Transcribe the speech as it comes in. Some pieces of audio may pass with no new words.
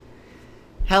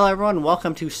Hello everyone,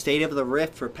 welcome to State of the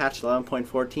Rift for patch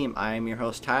 11.14. I am your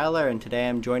host Tyler, and today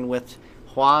I'm joined with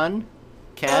Juan,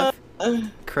 Kev,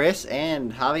 Chris,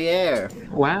 and Javier.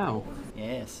 Wow.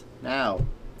 Yes. Now,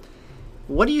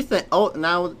 what do you think? Oh,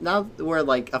 now we're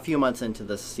like a few months into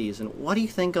this season. What do you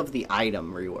think of the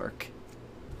item rework?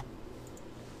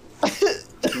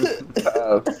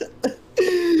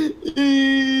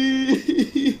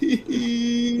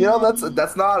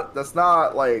 That's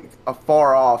not like a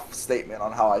far off statement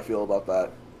on how I feel about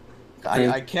that.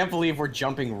 I can't believe we're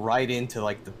jumping right into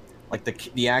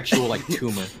the actual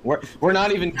tumor. We're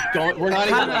not even going. We're not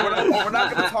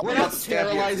gonna talk We're about not the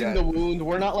sterilizing champions the yet. wound.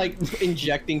 We're not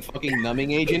injecting fucking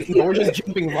numbing agent. We're just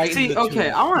jumping right into the Okay,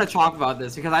 tumor. I want to talk about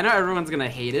this because I know everyone's gonna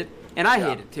hate it, and I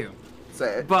hate it too.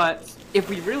 Say it. But if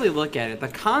we really look at it, the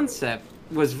concept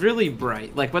was really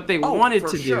bright. Like what they wanted for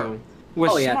to sure. do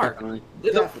was yeah, smart. definitely.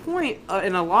 The point,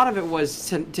 and a lot of it was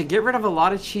to get rid of a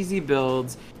lot of cheesy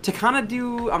builds, to kind of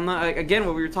do, again,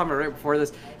 what we were talking about right before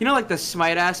this, like the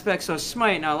smite aspect. So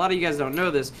smite, now a lot of you guys don't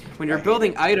know this, when you're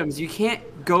building items, you can't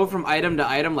go from item to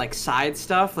item like side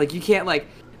stuff. Like you can't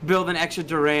build an extra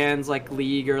Durans like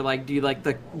League, or do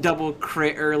the double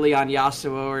crit early on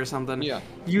Yasuo or something. Yeah.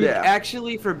 You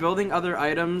actually, for building other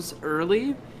items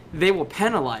early, they will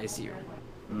penalize you.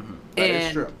 That is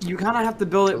And true. you kind of have to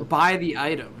build it by the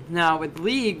item. Now with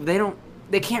League,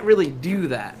 they can't really do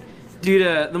that due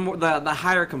to the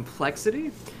higher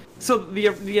complexity. So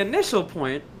the initial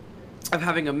point of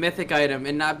having a mythic item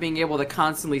and not being able to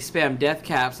constantly spam death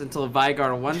caps until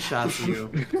Vygar one-shots you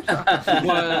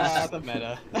was the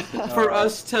meta. for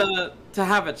us to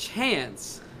have a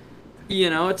chance,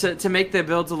 to make the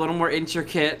builds a little more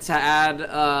intricate, to add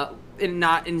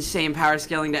not insane power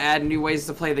scaling, to add new ways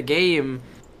to play the game.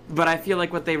 But I feel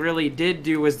like what they really did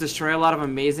do was destroy a lot of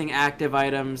amazing active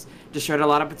items, destroyed a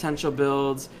lot of potential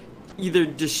builds, either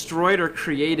destroyed or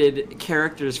created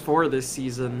characters for this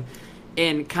season,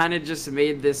 and kind of just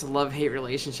made this love-hate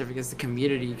relationship against the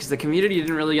community, because the community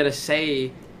didn't really get a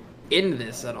say in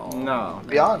this at all. No. To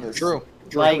be honest. True.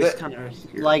 Like, It was kinda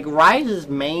weird. like Rise's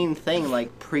main thing,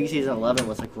 pre-season 11,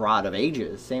 was Rod of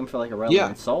Ages. Same for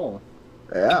Irrelevant Soul.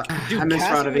 Yeah. I miss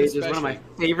Rod of Ages, one of my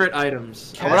favorite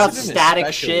items. What about Cassidy Static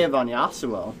especially. Shiv on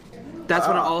Yasuo? That's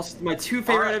one of my two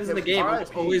favorite R.I.P. items in the game. I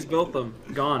R.I.P. always built them.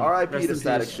 Gone. R.I.P. Rest to in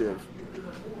Static peace. Shiv.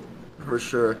 For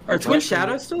sure. Are Twin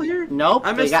Shadows still here? Nope,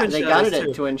 I they miss got Twin they Shadows got it too.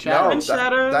 at Twin No, Shadows. Twin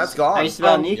Shadows? that's gone. I used to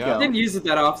build Oh, Nico. I didn't use it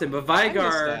that often, but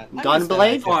Vygar.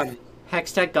 Gunblade? Fun.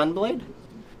 Hextech Gunblade?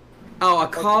 Oh,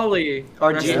 Akali.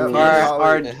 Or Rest G- in or,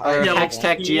 peace. or, or Yeah, Hextech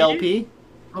like- GLP?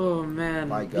 Oh man,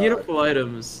 My God. beautiful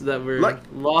items that were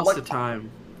lost to time.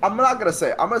 I'm gonna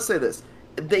say this.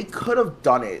 They could have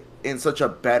done it in such a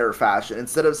better fashion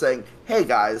instead of saying, "Hey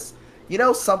guys, you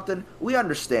know something? We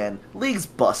understand. League's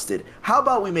busted. How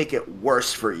about we make it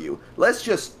worse for you? Let's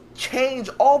just change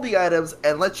all the items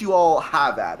and let you all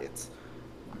have at it."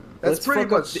 That's pretty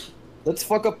much Let's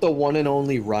fuck up the one and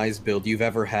only Rise build you've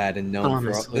ever had and known for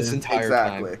Honestly. this entire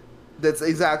exactly. time. That's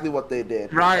exactly what they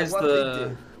did. Rise And what they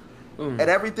did. And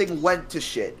everything went to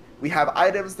shit. We have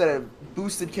items that have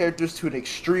boosted characters to an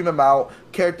extreme amount,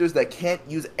 characters that can't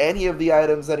use any of the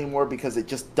items anymore because it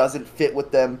just doesn't fit with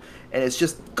them, and it's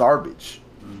just garbage.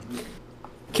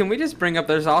 Can we just bring up?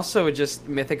 There's also just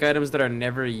mythic items that are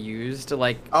never used. Oh,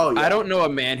 yeah. I don't know a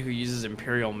man who uses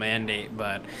Imperial Mandate,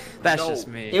 but that's No. just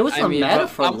me. It was a meta but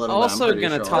for a I'm little bit, I'm also pretty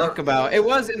gonna sure. talk about. It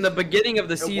was in the beginning of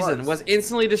the season. was. Was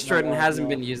instantly destroyed and No, hasn't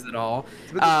no. been used at all.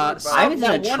 It's been destroyed by- I haven't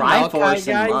That seen a one Triforce Maokai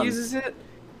in guy months. uses it,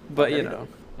 but Okay. you know.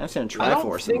 I've seen a I don't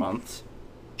Triforce in think- months.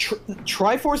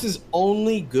 Triforce is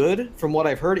only good, from what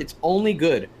I've heard, it's only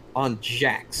good on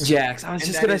Jax. Jax, I was And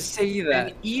just that gonna is- say that.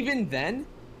 And even then,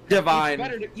 Divine. it's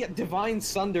better to, Divine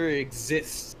Sunder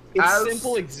exists. Its As-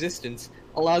 simple existence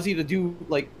allows you to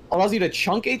allows you to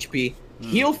chunk HP,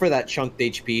 heal for that chunked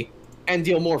HP, and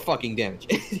deal more fucking damage.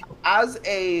 As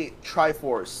a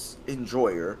Triforce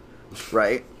enjoyer,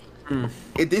 right?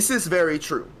 This is very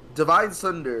true. Divine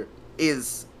Sunder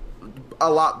is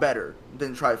a lot better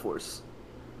than Triforce.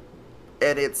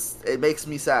 And it makes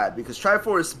me sad because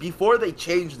Triforce, before they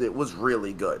changed it, was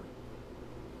really good.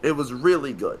 It was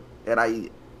really good. And I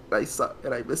miss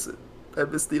it. I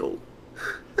miss the old.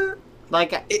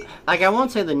 I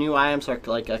won't say the new items are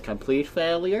a complete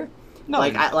failure. No,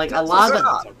 a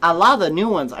lot of the new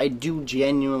ones I do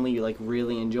genuinely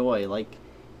really enjoy.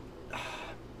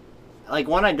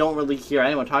 One I don't really hear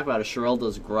anyone talk about is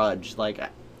Sherilda's Grudge.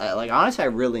 Honestly, I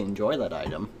really enjoy that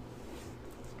item.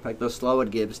 The slow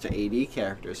it gives to AD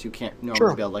characters who can't normally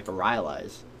Sure. build a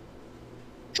Rylai's.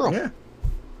 True. Yeah.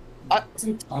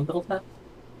 Isn't Tom built that?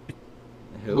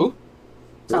 Who?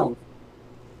 Tom.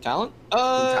 Talent?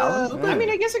 Talent? I mean,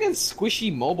 I guess against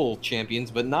squishy mobile champions,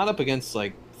 but not up against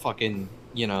like fucking,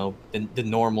 the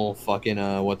normal fucking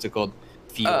what's it called,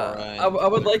 Fiora. I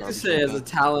would like to garbage say, like as a that.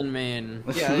 Talon main,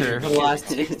 Yeah, for the last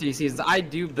 60 seasons, I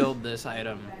do build this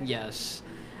item. Yes,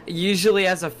 usually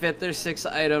as a 5th or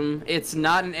 6th item. It's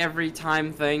not an every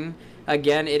time thing.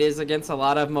 Again, it is against a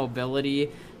lot of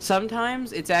mobility.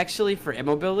 Sometimes it's actually for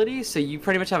immobility, so you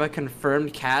pretty much have a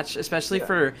confirmed catch, especially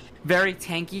for very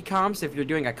tanky comps. If you're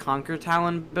doing a Conquer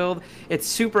Talon build, it's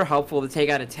super helpful to take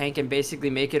out a tank and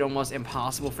basically make it almost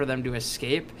impossible for them to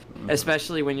escape,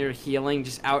 especially when your healing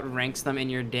just outranks them and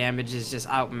your damage is just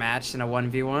outmatched in a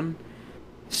 1v1.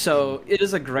 So it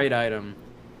is a great item.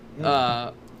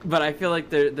 But I feel like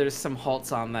there's some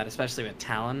halts on that, especially with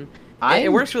Talon.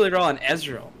 It works really well on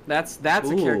Ezreal. That's a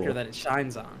character that it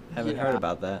shines on. Haven't heard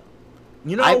about that.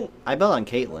 You know, I build on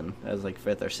Caitlyn as like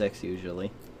 5th or 6th usually.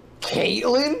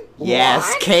 Caitlyn? Yes,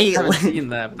 I haven't Caitlyn. seen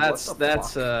that.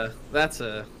 That's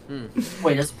a.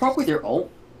 Wait, does it proc with your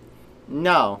ult?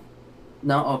 No,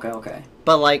 No. Okay.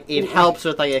 but like it helps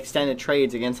with like extended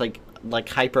trades against like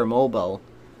hypermobile.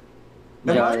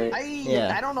 Yeah.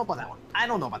 Yeah. I don't know about that one. I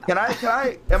don't know about that. can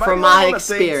I? Am I From the only my one that thinks-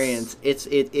 experience,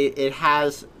 it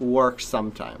has worked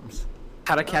sometimes.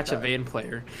 How to catch a Vayne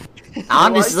player.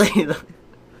 Honestly,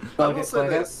 I will say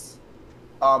this.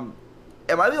 Am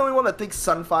I the only one that thinks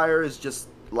Sunfire is just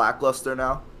lackluster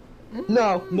now?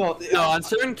 No. No, on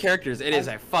certain characters, it is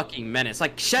a fucking menace.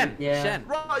 Like Shen. Yeah. Shen.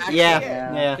 Right,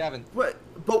 yeah. Kevin, But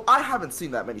I haven't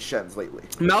seen that many Shens lately.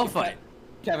 Malphite.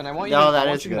 Kevin, I want you. No, to, that I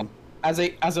want is you to- good. As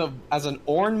an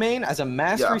Ornn main, as a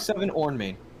Mastery Yeah. 7 Ornn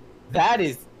main, that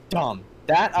is dumb.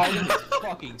 That item is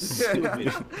fucking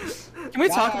stupid. Can we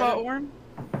talk about Ornn?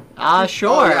 Sure.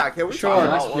 Oh, yeah, can we Sure. talk I'm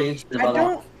about experienced I about that.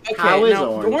 don't. Okay, How is now,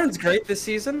 Ornn? Ornn's great this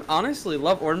season. Honestly,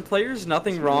 love Ornn players.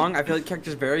 Nothing wrong. I feel like the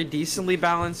character's very decently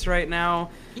balanced right now.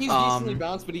 He's decently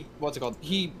balanced, but what's it called?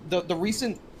 The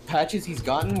recent patches he's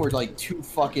gotten were like 2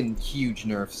 fucking huge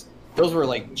nerfs. Those were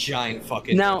like giant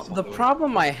fucking. Now, nerfs, the by way.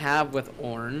 problem I have with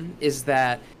Ornn is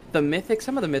that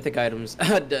some of the mythic items,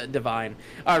 Divine,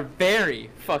 are very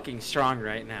fucking strong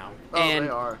right now. Oh, and they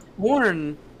are.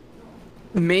 Ornn,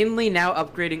 mainly now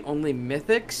upgrading only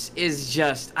mythics, is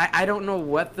just I don't know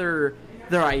what their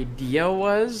idea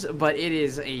was, but it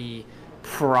is a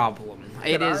problem.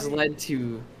 It has led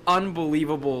to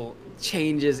unbelievable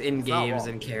changes in not games wrong.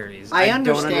 and carries. I don't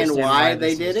understand why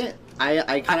they this did is- it.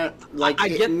 I kind of like I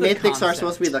get the mythics are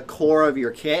supposed to be concept. the core of your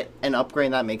kit, and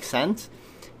upgrading that makes sense.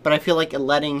 But I feel like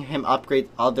letting him upgrade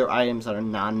other items that are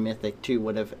non-mythic too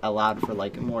would have allowed for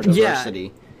like more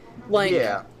diversity. Like,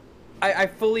 Yeah. I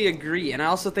fully agree, and I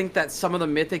also think that some of the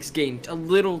mythics gained a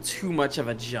little too much of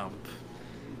a jump.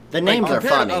 The names like, are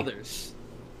compared to funny. others.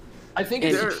 I think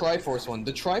it's the They're- Triforce one.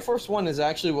 The Triforce one is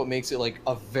actually what makes it like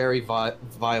a very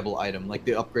viable item, like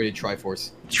the upgraded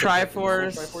Triforce.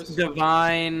 Triforce,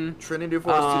 Divine. Trinity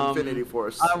Force Um, to Infinity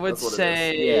Force. I would That's what it is.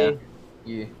 say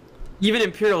Yeah. even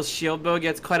Imperial Shield Bow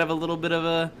gets quite of a little bit of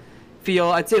a feel.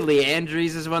 I'd say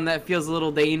Leandries is one that feels a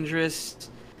little dangerous.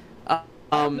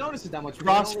 I don't notice it that much.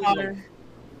 Crossfire.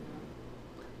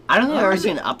 I don't think I've ever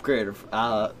seen an upgrade.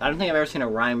 I don't think I've ever seen a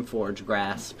Rhyme Forge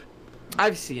grasp.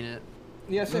 I've seen it.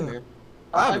 Yeah, same here.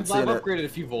 I haven't I've seen it. upgraded a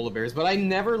few Volibears, but I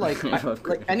never like, I've like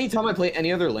upgraded. anytime I play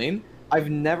any other lane, I've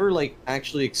never like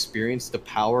actually experienced the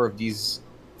power of these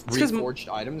It's 'cause reforged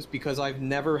items because I've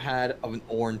never had an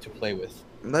Ornn to play with.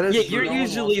 That is Yeah, true. you're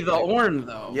usually the Ornn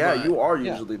though. Yeah, but you are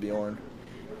yeah. usually the Ornn.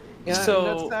 Yeah, So-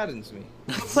 and that saddens me.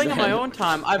 playing on my own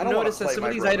time, I've I don't wanna noticed that play some my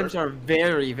of these brother. items are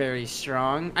very, very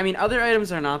strong. I mean, other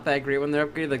items are not that great when they're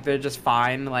upgraded. Like they're just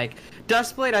fine. Like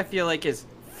Dustblade, I feel like is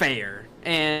fair,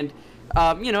 and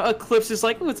Eclipse is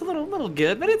like, ooh, it's a little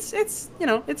good, but it's it's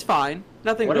fine.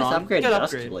 Nothing What does wrong. upgrade Good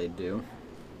Dustblade do?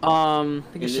 I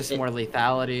think it's Is just it- more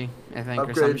lethality, I think, or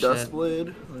Upgrade some shit. Dustblade.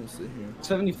 Let me see here.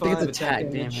 75 Think it's attack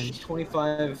attack damage, damage.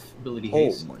 25 ability Oh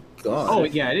haste. my god. Oh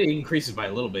yeah, it increases by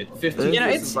a little bit. 15. You know,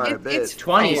 This it's is by a it, bit. it's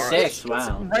 26, fair. It's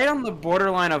wow. right on the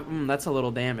borderline of that's a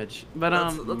little damage, but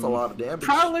that's a lot of damage.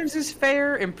 Prowlers is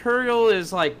fair. Imperial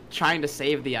is like trying to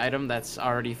save the item that's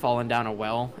already fallen down a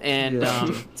well, and Yeah.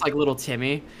 it's like little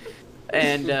Timmy.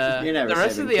 And You're never the rest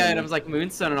of saving the Timmy. items like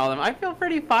Moonstone and all them, I feel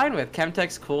pretty fine with.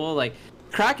 Chemtech's cool, like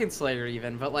Kraken Slayer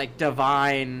even, but like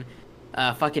Divine,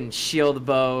 fucking Shield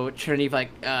Bow, Trinity, like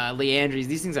Leandries,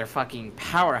 these things are fucking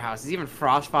powerhouses. Even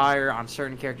Frostfire on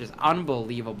certain characters,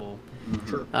 unbelievable.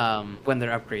 When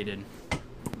they're upgraded.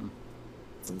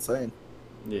 It's insane.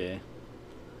 Yeah.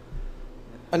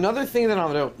 Another thing that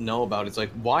I don't know about is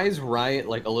like, why is Riot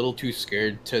like a little too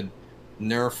scared to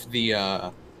nerf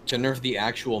the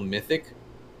actual mythic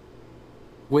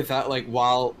without like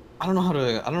while don't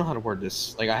know how to word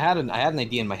this. Like I had an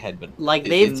idea in my head, but Like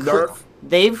In Nerf,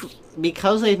 they've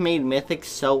because they've made Mythic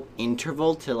so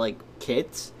interval to like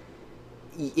kits.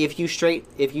 If you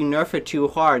nerf it too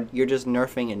hard, you're just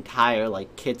nerfing entire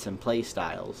like kits and play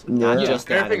styles, not Yeah. just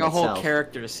the You're item nerfing a whole itself.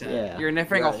 character set. Yeah. You're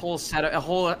nerfing Right. a whole set,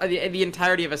 the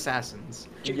entality of assassins,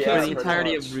 Yeah, or the pretty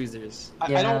entirety much. of bruisers. I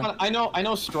don't want. I know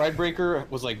Stridebreaker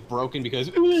was like broken because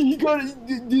he got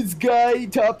this guy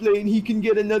top lane. He can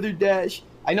get another dash.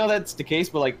 I know that's the case,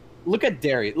 but like, look at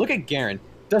Darius. Look at Garen.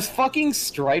 Does fucking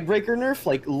Stridebreaker nerf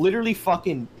like literally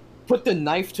fucking put the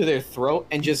knife to their throat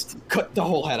and just cut the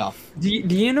whole head off? Do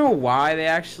you know why they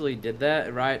actually did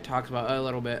that? Riot talks about it a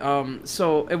little bit.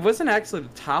 So it wasn't actually the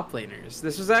top laners.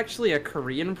 This was actually a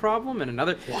Korean problem and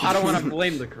another. I don't want to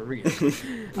blame the Koreans.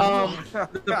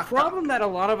 The problem that a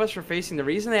lot of us were facing, the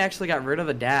reason they actually got rid of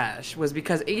the dash was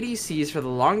because ADCs for the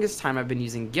longest time have been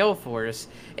using Gale Force,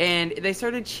 and they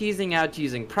started cheesing out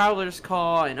using Prowler's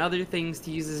Call and other things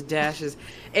to use as dashes.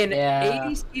 And Yeah.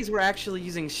 ADCs were actually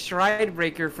using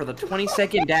Stridebreaker for the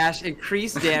 20-second dash,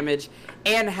 increased damage,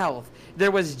 and health.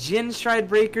 There was Jhin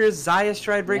Stridebreakers, Xayah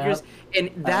Stridebreakers, and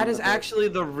that is actually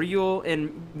the real and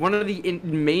one of the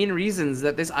main reasons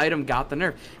that this item got the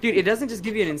nerf. Dude, it doesn't just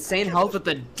give you an insane health, but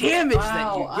the damage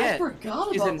that you Wow, I get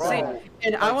forgot is about insane. that.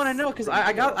 And I want to know because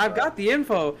I've got the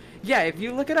info. Yeah, if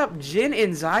you look it up, Jhin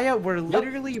and Xayah were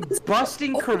literally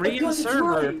busting Oh my Korean God, it's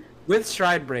server right. with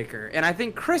Stridebreaker, and I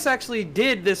think Chris actually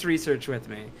did this research with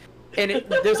me. And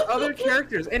there's other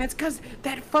characters, and it's because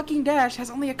that fucking dash has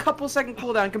only a couple second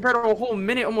cooldown compared to a whole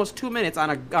minute, almost 2 minutes on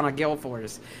a Gale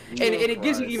Force, and it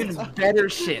gives you even better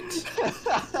shit.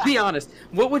 Be honest,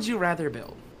 what would you rather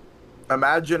build?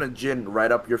 imagine a Jhin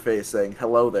right up your face saying,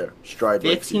 "Hello there, Stride."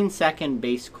 15-second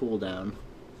base cooldown.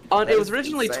 It That was is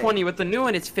originally insane. 20. With the new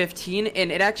one, it's 15, and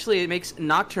it makes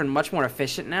Nocturne much more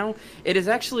efficient now. It has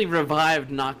actually revived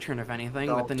Nocturne, if anything,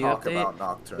 Don't with the new talk update. about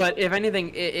Nocturne. But if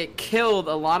anything, it killed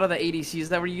a lot of the ADCs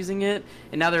that were using it,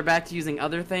 and now they're back to using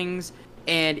other things,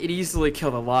 and it easily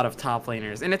killed a lot of top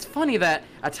laners. And it's funny that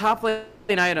a top lane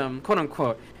item, quote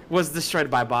unquote, was destroyed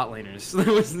by bot laners.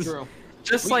 It was True.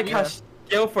 just like how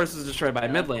Gale Force was destroyed by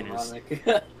mid laners.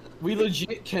 We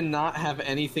legit cannot have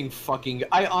anything fucking.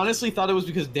 I honestly thought it was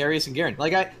because Darius and Garen.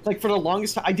 Like for the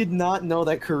longest time, I did not know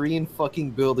that Korean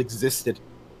fucking build existed.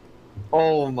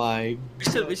 Oh my.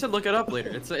 We should look it up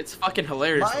later. It's fucking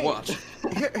hilarious to watch.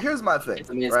 Here's my thing, It's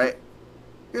amazing. right?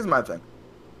 Here's my thing.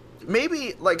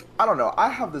 Maybe, like, I don't know. I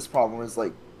have this problem is,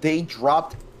 like, they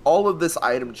dropped all of this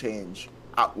item change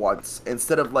at once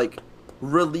instead of, like,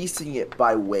 releasing it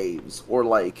by waves or,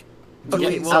 like, Okay,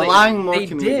 doing well, allowing more they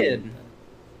community.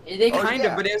 did. They Oh, Kind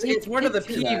yeah. of, but it's more to the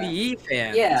They did that. PvE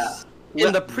fans. Yeah.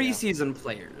 And the preseason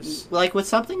players. Like with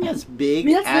something as big I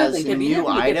mean, that's the other as thing, you new have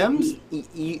to get the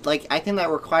items, like I think that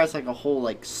requires like a whole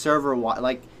like server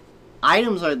like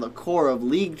items are the core of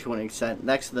League to an extent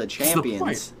next to the the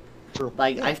champions. True.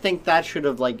 Like I think that should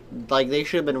have like they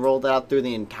should have been rolled out through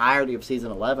the entirety of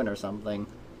season 11 or something,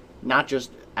 not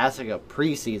just as like a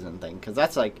preseason thing because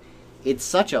that's like it's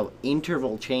such a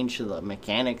interval change to the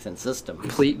mechanics and systems.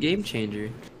 Complete game changer.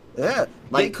 Yeah, they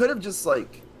Like- could have just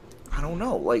like, I don't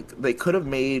know, like they could have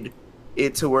made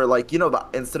it to where like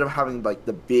instead of having like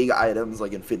the big items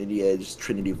like Infinity Edge,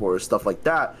 Trinity Force, stuff like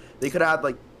that, they could have had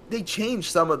like they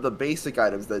changed some of the basic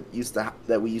items that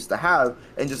we used to have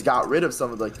and just got rid of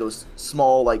some of like those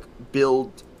small like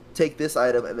take this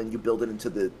item and then you build it into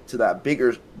that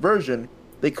bigger version.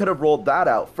 They could have rolled that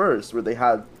out first where they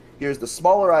had here's the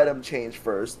smaller item change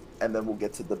first and then we'll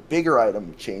get to the bigger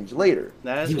item change later.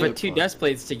 That is You a put good two point. dust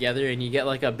blades together and you get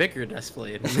like a bigger dust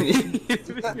blade.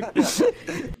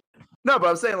 No, but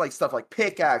I'm saying like stuff like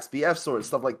pickaxe, BF sword,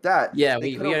 stuff like that. Yeah,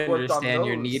 They we could have worked on understand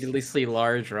your those. needlessly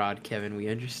large rod, Kevin. We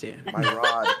understand. My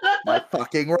rod, my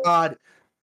fucking rod.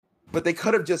 But they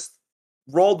could have just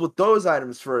rolled with those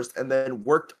items first and then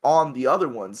worked on the other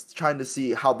ones, trying to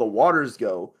see how the waters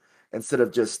go instead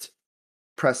of just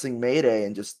pressing Mayday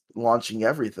and just launching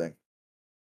everything.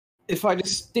 If I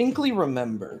distinctly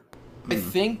remember, I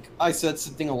think I said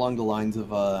something along the lines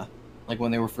of like when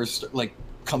they were first like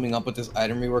coming up with this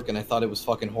item rework, and I thought it was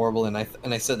fucking horrible, and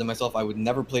I said to myself I would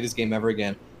never play this game ever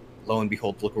again. Lo and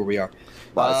behold, look where we are.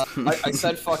 I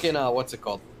said fucking what's it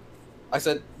called? I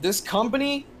said this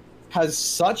company has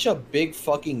such a big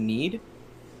fucking need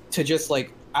to just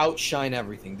like outshine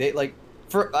everything. They like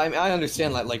I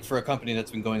understand like for a company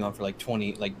that's been going on for like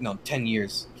 10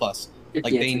 years plus.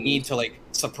 Like they need to like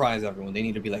surprise everyone. They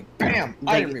need to be like, bam,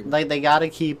 item rework. They gotta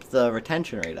keep the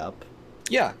retention rate up.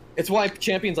 Yeah, it's why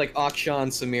champions like Akshan,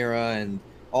 Samira, and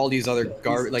all these other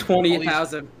like all these-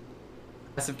 20,000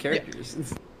 massive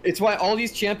characters. It's why all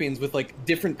these champions with like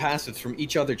different passives from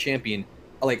each other champion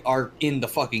are in the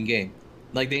fucking game.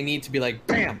 Like they need to be like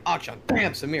bam Akshan,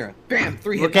 bam Samira, bam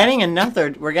 3 hit. We're getting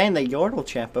the Yordle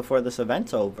champ before this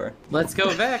event's over. Let's go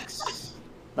Vex.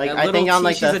 Like That I think little on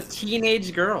like she's the a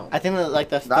teenage girl. I think that like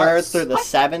the 3rd Nice. through the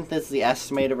 7th is the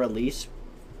estimated release.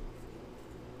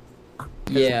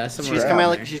 Yeah, somewhere She's around coming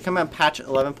out there. she's coming out patch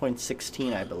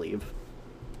 11.16, I believe.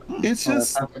 It's Oh,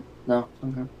 just that's no.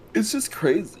 Okay. it's just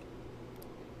crazy.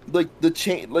 Like the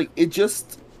chain, like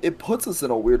it puts us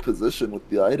in a weird position with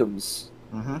the items.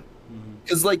 Mm-hmm.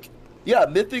 Cause like yeah,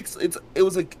 mythics.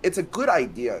 It's a good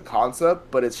idea and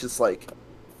concept, but it's just like,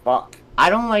 fuck. I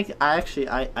don't like.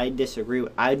 I disagree.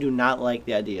 I do not like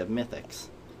the idea of mythics.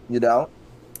 You know?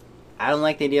 I don't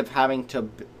like the idea of having to,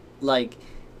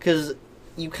 because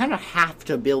you kind of have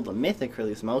to build a mythic for at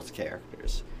least most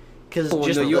characters. Because Well,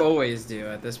 just no, you always do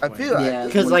at this I point. feel Yeah.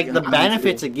 because like the I mean,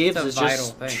 benefits it gives it's a is vital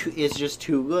just thing. is just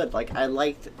too good. Like I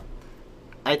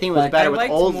think it was Like, better I with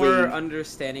liked old more League.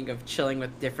 understanding of chilling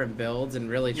with different builds and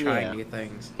really trying Yeah. new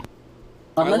things.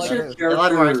 Unless like your it. A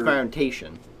lot more character,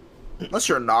 experimentation. Unless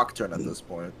you're Nocturne at this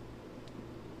point.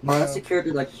 unless your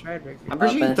character like Stridebreaker. I'm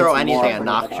pretty sure you can benefits throw more anything at from,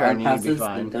 Nocturne and you'd be passes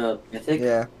fine. than the mythic.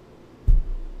 Yeah.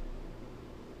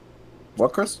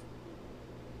 What, Chris?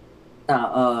 What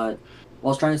I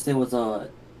was trying to say was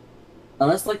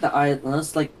unless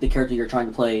the character you're trying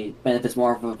to play benefits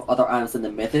more from other items than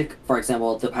the mythic, for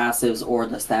example, the passives or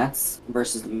the stats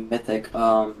versus the mythic,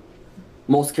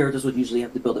 most characters would usually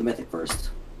have to build a mythic first.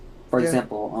 For Yeah.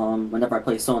 example, whenever I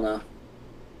play Sona,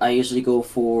 I usually go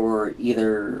for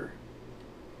either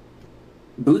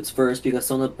boots first because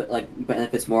Sona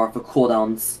benefits more of the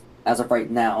cooldowns as of right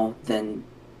now than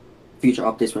future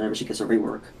updates whenever she gets a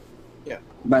rework. Yeah.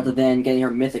 Rather than getting her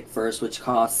mythic first, which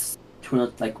costs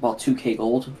about 2k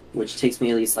gold, which takes me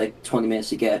at least 20 minutes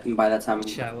to get, and by that time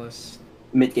Chalice.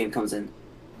 mid game comes in.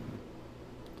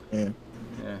 Yeah.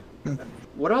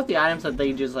 What about the items that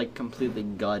they just completely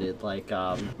gutted?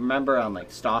 Remember on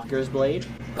Stalker's Blade?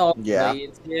 Oh, Yeah.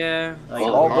 blades, yeah. Like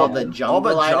Oh, all yeah. the jungle all the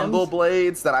jungle items.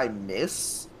 blades that I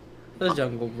miss. The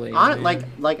jungle blade. On, man.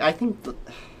 I think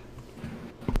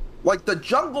Like the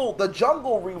jungle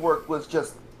rework was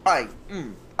just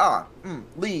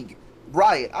League,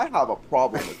 Riot. I have a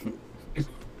problem with you.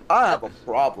 I have a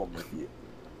problem with you.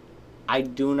 I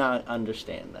do not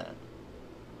understand that.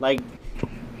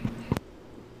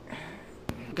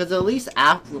 Because at least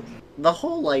after the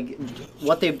whole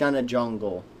what they've done at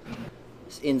jungle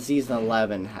in season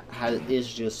 11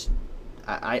 is just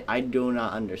I do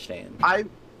not understand. I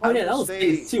Oh yeah, that will was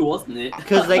say- phase 2, wasn't it?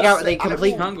 Because they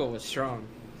complete. jungle was strong.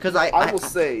 Because I will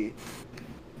say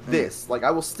this.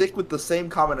 I will stick with the same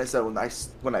comment I said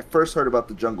when I first heard about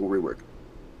the jungle rework.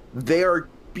 They are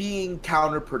being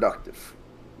counterproductive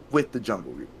with the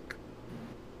jungle rework.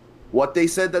 What they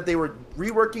said that they were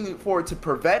reworking it for to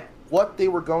prevent what they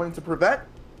were going to prevent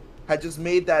had just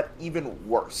made that even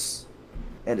worse.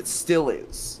 And it still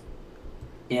is.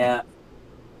 Yeah,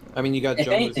 I mean, you got If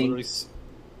junglers anything- literally.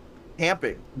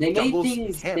 Camping. they made Jungle's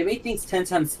things camp. they made things 10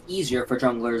 times easier for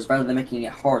junglers rather than making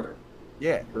it harder.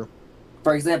 Yeah.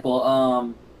 For example,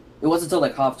 it wasn't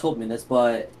until Hav told me this,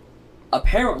 but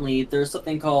apparently there's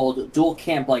something called dual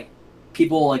camp,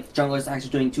 people junglers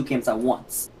actually doing 2 camps at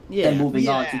once. Then Yeah, moving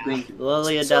on Yeah. to green.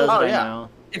 Lilia So- does oh, right yeah. now.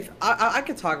 If I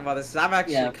could talk about this, 'cause I'm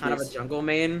actually Yeah, kind of a please. jungle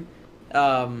main.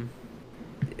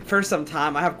 For some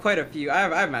time, I have quite a few. I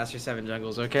have Master 7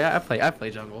 jungles. Okay, I play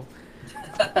jungle.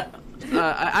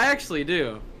 I actually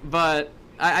do, but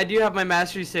I do have my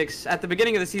Mastery 6. At the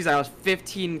beginning of the season, I was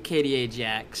 15 KDA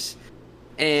Jax,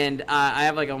 and I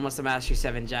have almost a Mastery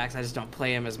 7 Jax. I just don't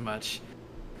play him as much.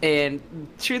 And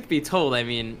truth be told, I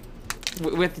mean,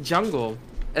 with jungle,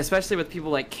 especially with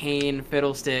people like Kane,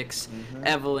 Fiddlesticks,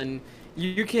 Evelyn,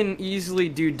 you can easily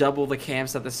do double the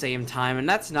camps at the same time, and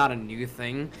that's not a new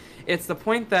thing. It's the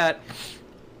point that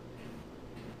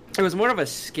it was more of a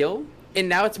skill, and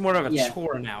now it's more of a Yeah.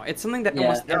 chore now. It's something that Yeah.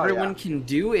 almost Oh, everyone yeah. can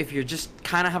do if you just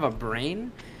kind of have a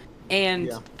brain. And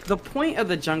Yeah. the point of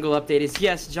the jungle update is,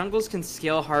 yes, jungles can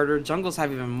scale harder, jungles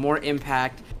have even more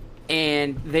impact,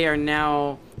 and they are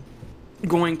now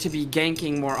going to be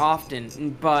ganking more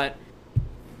often, but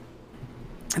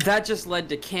that just led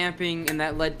to camping, and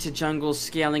that led to jungles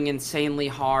scaling insanely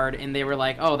hard, and they were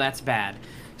like, oh, that's bad.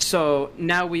 So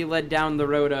now we led down the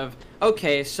road of,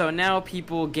 okay, so now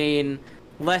people gain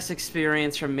less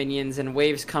experience from minions, and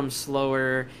waves come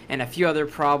slower, and a few other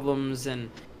problems and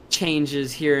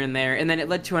changes here and there. And then it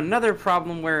led to another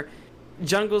problem where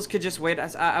jungles could just wait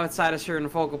outside a certain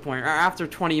focal point, or after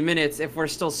 20 minutes, if we're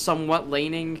still somewhat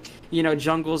laning,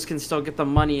 jungles can still get the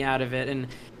money out of it. And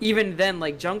even then,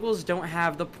 like, jungles don't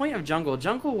have the point of jungle.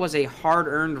 Jungle was a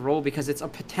hard-earned role because it's a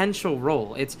potential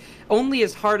role. It's only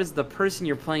as hard as the person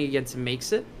you're playing against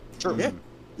makes it. Sure, yeah.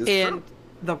 It's And true.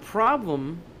 the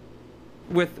problem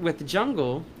with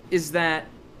jungle is that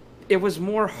it was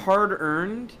more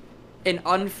hard-earned and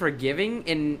unforgiving,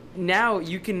 and now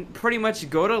you can pretty much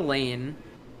go to lane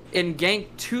and gank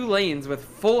 2 lanes with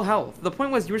full health. The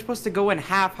point was you were supposed to go in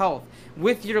half health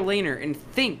with your laner and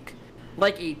think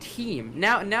like a team.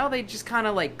 Now they just kind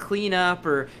of like clean up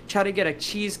or try to get a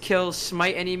cheese kill,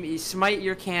 smite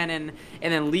your cannon,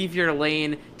 and then leave your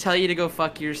lane, tell you to go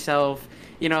fuck yourself.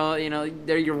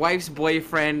 They're your wife's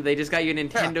boyfriend. They just got you a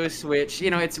Nintendo Switch.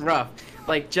 It's rough.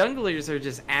 Like, junglers are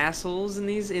just assholes in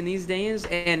these days,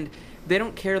 and they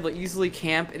don't care. They'll easily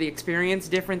camp. The experience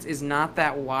difference is not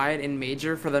that wide and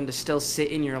major for them to still sit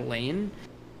in your lane.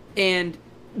 And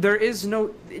there is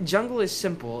no... Jungle is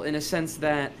simple in a sense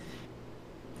that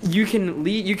you can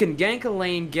gank a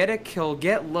lane, get a kill,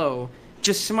 get low,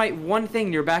 just smite one thing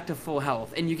and you're back to full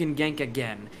health, and you can gank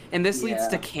again. And this leads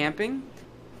to camping,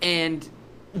 and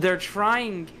they're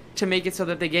trying to make it so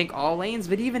that they gank all lanes,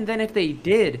 but even then if they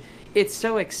did, it's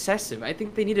so excessive. I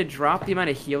think they need to drop the amount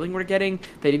of healing we're getting.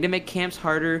 They need to make camps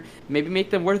harder, maybe make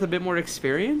them worth a bit more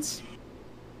experience.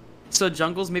 So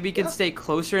jungles maybe can stay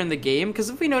closer in the game, because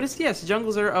if we notice, yes,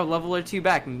 jungles are a level or 2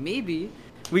 back. Maybe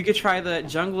we could try the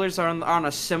junglers are on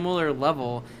a similar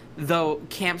level, though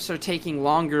camps are taking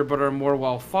longer but are more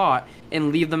well fought,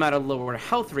 and leave them at a lower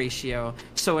health ratio,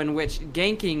 so in which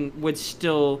ganking would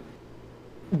still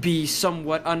be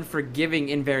somewhat unforgiving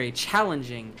and very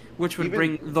challenging, which would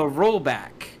bring the roll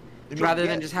back, rather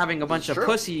than just having a bunch of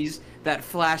pussies that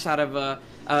flash out of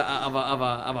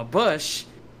a bush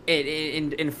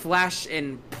and flash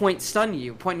and point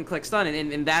and click stun,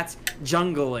 and that's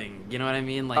jungling. You know what I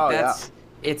mean? Like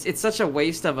it's such a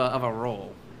waste of a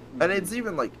role. And it's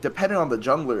even like, depending on the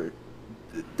jungler,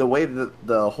 the way that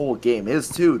the whole game is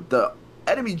too, the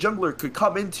enemy jungler could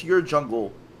come into your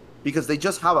jungle because they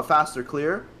just have a faster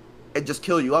clear and just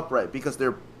kill you upright because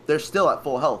they're still at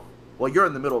full health while you're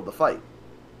in the middle of the fight.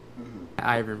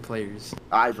 Ivern players.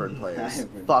 Ivern players.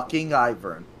 Ivern. Fucking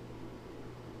Ivern.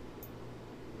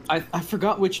 I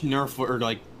forgot which nerf, or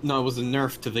like, no, it was a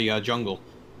nerf to the jungle.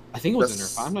 I think it was a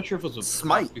nerf. I'm not sure if it was a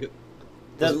Smite. because-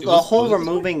 The whole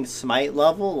removing smite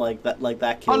level, like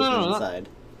that kills no, me inside.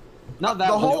 Not that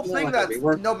The one. whole It was thing like-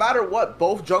 that no matter what,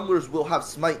 both junglers will have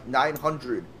smite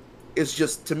 900 is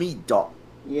just, to me, dumb.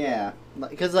 Yeah,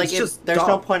 because like It's just there's no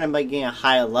dumb. point in making a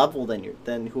higher level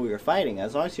than who you're fighting.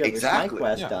 As long as you have your smite Exactly,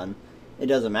 quest yeah. done, it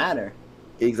doesn't matter.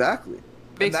 Exactly.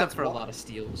 Makes And up that's for a why. lot of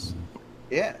steals.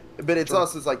 Yeah, but it's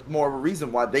also like more of a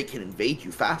reason why they can invade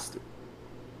you faster.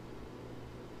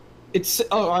 It's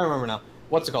I remember now.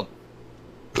 What's it called?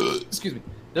 Excuse me.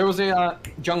 There was a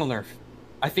jungle nerf.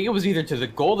 I think it was either to the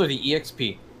gold or the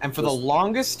EXP. And for the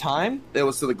longest time, It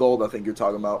was to the gold, I think you're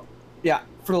talking about. yeah,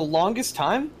 for the longest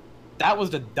time, that was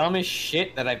the dumbest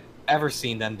shit that I've ever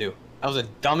seen them do. That was the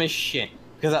dumbest shit.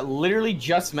 Because that literally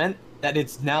just meant that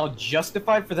it's now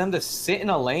justified for them to sit in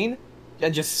a lane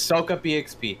and just soak up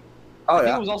EXP. Oh I think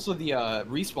yeah. it was also the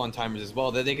respawn timers as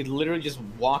well, that they could literally just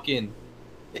walk in.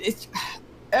 It's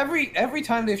every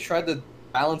time they've tried to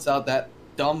balance out that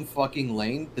dumb fucking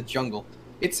lane, the jungle,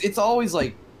 it's always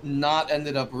like not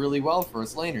ended up really well for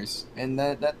us laners, and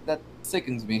that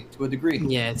sickens me to a degree.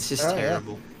 Yeah, it's just Oh, yeah.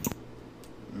 terrible.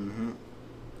 Mm-hmm.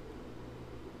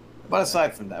 But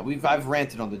aside from that, I've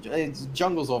ranted on the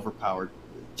jungle's overpowered.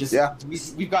 Just Yeah.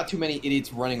 we've got too many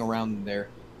idiots running around there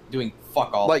doing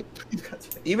fuck all. Like,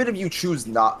 even if you choose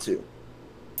not to,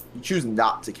 you choose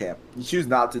not to camp, you choose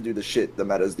not to do the shit the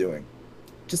meta's doing,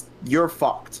 just, you're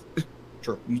fucked.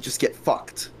 True. You just get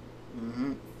fucked.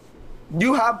 Mm-hmm.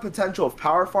 You have potential of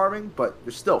power farming, but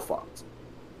you're still fucked.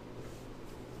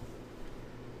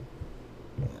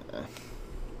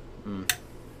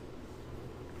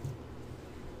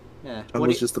 Yeah. And What it do,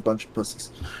 was you, just a bunch of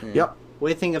pussies. yeah. Yep. What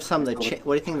do you think of some of the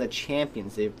what do you think of the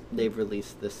champions they've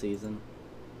released this season?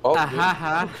 Oh, Ah ha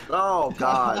ha. oh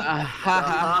god. Ah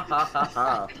ha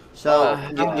ha. So,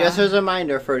 Oh. just as a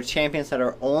reminder for champions that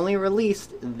are only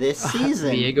released this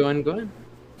season, Viego and Gwen.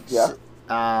 Yeah.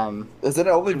 Is it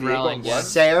only Rel Viego and Gwen?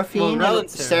 Seraphine, Well, Rel and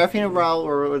Seraphine and Rel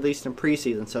were released in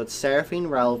preseason, so it's Seraphine,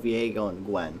 Rel, Viego, and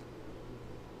Gwen.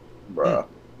 Bruh.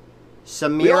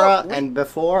 Samira we- and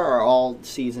before are all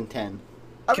season 10.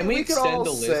 I Can mean, we could extend all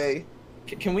the list? say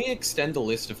Can we extend the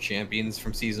list of champions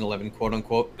from season 11, quote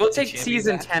unquote? We'll to take champions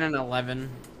season that- 10 and 11.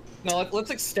 No, let's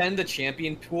extend the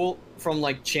champion pool from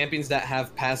like champions that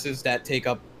have passives that take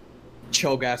up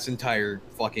Cho'Gath's entire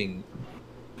fucking.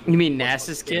 You mean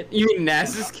Nasus kit? You mean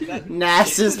Nasus kit?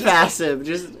 Nasus passive,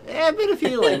 just a bit of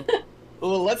healing.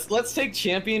 Well, let's take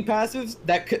champion passives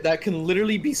that can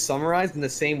literally be summarized in the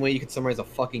same way you could summarize a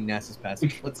fucking Nasus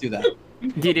passive. Let's do that.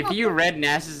 Dude, if you read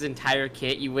Nasus' entire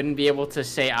kit, you wouldn't be able to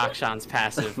say Akshan's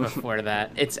passive before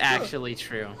that. It's actually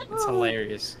true. It's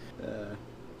hilarious.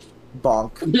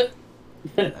 Bonk.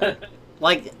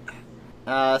 Like,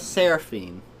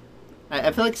 Seraphine.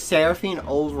 I feel like Seraphine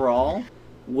overall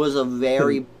was a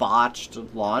very botched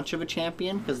launch of a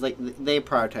champion because like they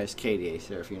prioritized KDA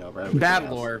Seraphine over everything Bad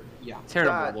else. lore. Yeah.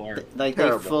 Terrible Bad. lore. Like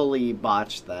Terrible. they fully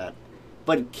botched that.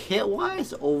 But kit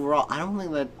wise, overall, I don't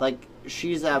think that like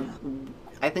she's at.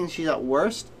 I think she's at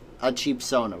worst a cheap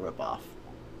Sona ripoff.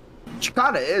 She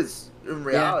kind of is in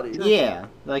reality. Yeah,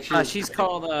 like She's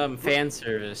called fan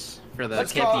service for the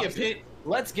Let's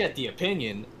kit. get the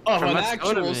opinion of From an a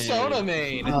actual Soda Soda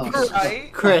main. Right?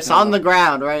 Chris on the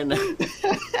ground right now.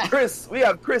 Chris, we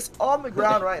have Chris on the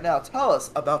ground right now. Tell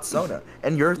us about Sona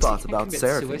and your thoughts about Commit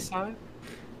Seraphine. suicide?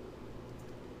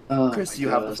 Oh, Chris, my you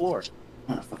have the gosh. floor.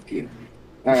 Ah, fuck you.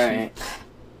 Alright.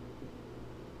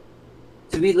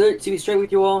 To be straight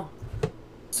with you all,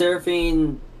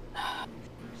 Seraphine,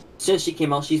 since she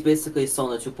came out, she's basically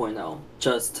Sona 2.0,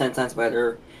 just 10 times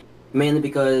better. Mainly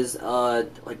because,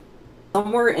 like,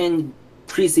 somewhere in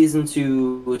preseason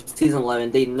to season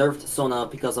 11, they nerfed Sona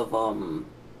because of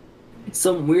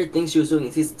some weird things she was doing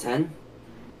in season 10,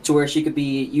 to where she could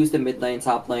be used in mid lane,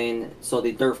 top lane, so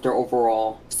they nerfed her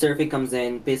overall. Seraphine comes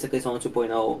in, basically Sona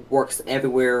 2.0, works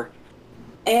everywhere,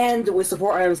 and with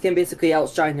support items can basically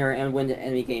outshine her and win the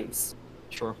enemy games.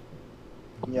 Sure.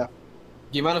 Yeah.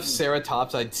 The amount of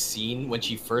Ceratops I'd seen when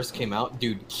she first came out,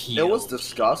 dude, killed. It was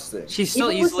disgusting. She's still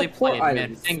Even with easily support played mid.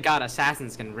 items. Thank God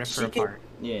assassins can rip She her can- apart.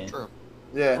 Yeah. True.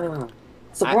 Yeah.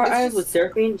 Support It's items just- with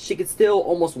Seraphine, she could still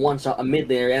almost one-shot a mid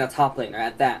laner and a top laner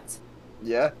at that.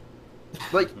 Yeah.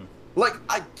 Like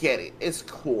I get it. It's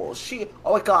cool.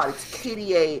 Oh my god, it's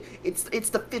KDA. It's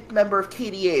the fifth member of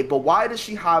KDA, but why does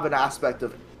she have an aspect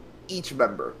of each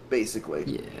member, basically?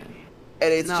 Yeah.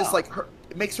 And it's No. just like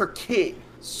it makes her kit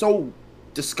so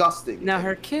disgusting. Now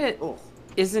her kit Ugh.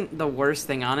 isn't the worst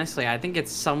thing, honestly. I think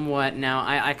it's somewhat now.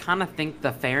 I kind of think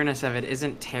the fairness of it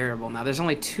isn't terrible. Now there's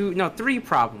only three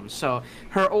problems. So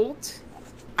her ult,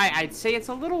 I'd say it's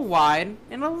a little wide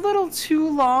and a little too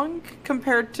long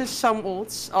compared to some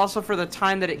ults. Also for the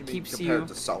time that it You mean keeps compared you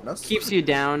to Sona's? keeps you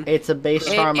down. It's a base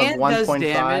It- charm of it does 1.5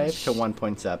 damage. to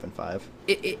 1.75.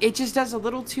 It just does a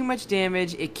little too much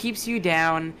damage. It keeps you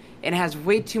down and has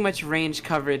way too much range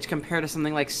coverage compared to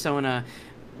something like Sona.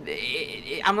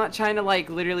 I'm not trying to like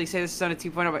literally say this is Sona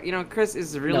 2.0, but you know Chris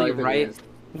is really it really right. is.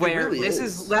 Where really this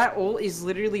is. that ult is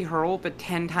literally her ult, but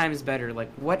 10 times better.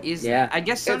 Like what is Yeah. that? I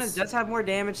guess Sona It's- does have more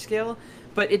damage skill,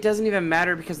 but it doesn't even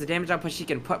matter because the damage output she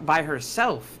can put by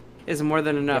herself is more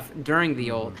than enough during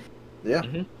the ult. Yeah.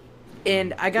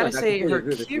 And I gotta No, I say, completely her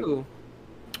agree with Q,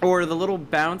 or the little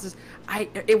bounces,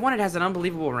 it has an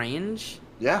unbelievable range.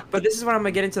 Yeah. But this is what I'm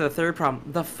gonna get into the third problem.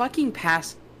 The fucking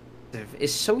passive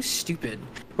is so stupid.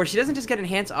 Where she doesn't just get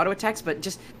enhanced auto attacks, but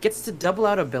just gets to double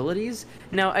out abilities.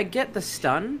 Now, I get the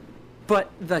stun, but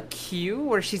the Q,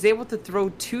 where she's able to throw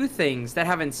two things that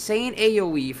have insane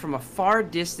AoE from a far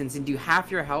distance and do half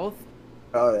your health,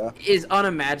 Oh yeah. is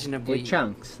unimaginably... It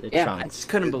chunks. It Yeah, I chunks. just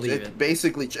couldn't believe it.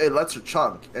 Basically, it lets her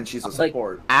chunk, and she's a Like-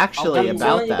 support. Actually, I'm about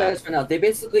telling you that. guys right now, they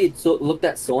basically looked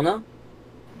at Sona,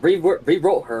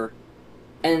 rewrote her,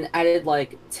 and added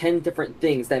like 10 different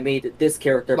things that made this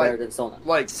character Like- better than Sona.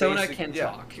 Like Sona basic- can yeah.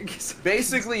 talk.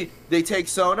 Basically, they take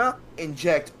Sona,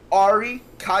 inject Ari,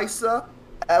 Kaisa,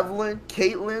 Evelyn,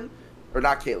 Caitlyn, or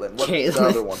not Caitlyn. What's Caitlyn. the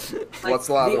other one? What's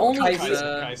the other the one? only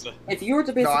Kaisa. if you were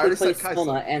to No, I basically already play said Kaisa.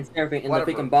 Sona and Seraphine in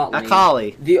Whatever. the freaking bot lane,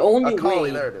 Akali. the only Akali, way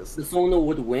there it is. the Sona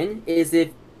would win is if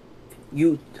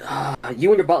you and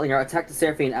your bot laner attack the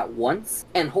Seraphine at once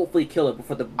and hopefully kill it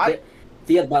before the other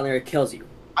bot laner kills you.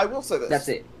 I will say this. That's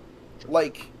it.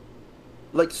 Like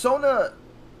Sona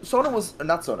was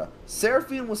not Sona.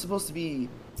 Seraphine was supposed to be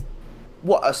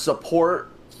what, a support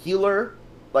healer,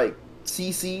 like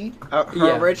CC. Her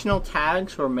Yeah. original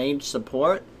tags were mage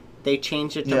support. They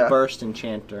changed it to Yeah. burst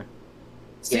enchanter.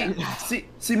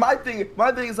 See. My thing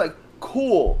is like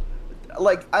cool.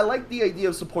 Like I like the idea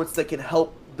of supports that can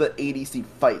help the ADC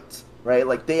fight, right?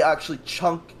 Like they actually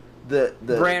chunk the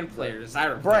Brand players,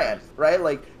 Zyra brand, right?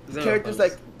 Like Zero characters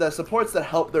players. like the supports that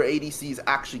help their ADCs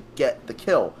actually get the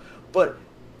kill. But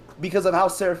because of how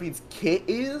Seraphine's kit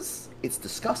is, it's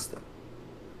disgusting.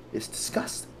 It's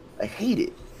disgusting. I hate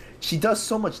it. She does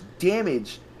so much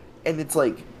damage, and it's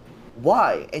like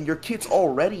Why? And your kit's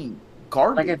already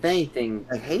garbage. Like if anything,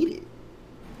 I hate it.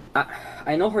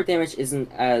 I know her damage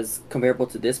isn't as comparable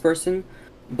to this person,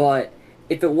 but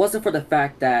if it wasn't for the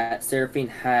fact that Seraphine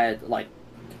had like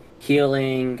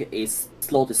healing, a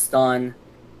slow to stun,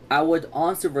 I would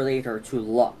honestly relate her to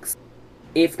Lux,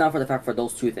 if not for the fact for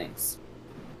those two things.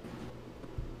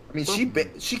 I mean,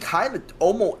 she kind of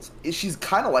almost she's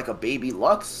kind of like a baby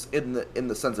Lux in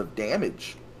the sense of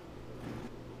damage.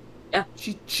 Yeah.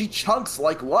 She chunks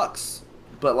like Lux,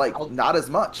 but like not as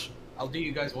much. I'll do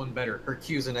you guys one better. Her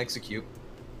Q's and execute.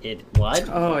 It what?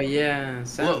 Oh yeah.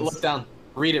 Look down.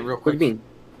 Read it real What do you quick. mean?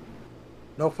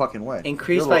 No fucking way.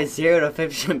 Increased You're by 0 to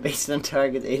 50% based on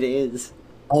target. It is.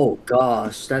 Oh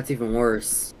gosh, that's even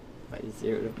worse. By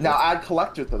 0 to Now add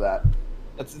collector to that.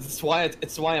 That's why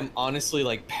it's why I'm honestly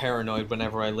like paranoid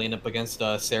whenever I lean up against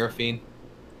Seraphine.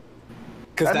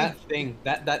 Because that thing.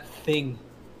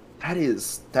 That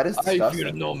is I feel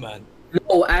disgusting. no man.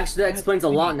 No, actually, that explains a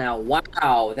lot now.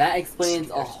 Wow, that explains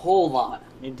a whole lot.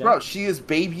 Bro, she is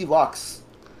baby Lux.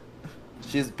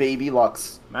 She is baby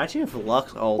Lux. Imagine if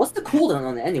Lux ult. What's the cooldown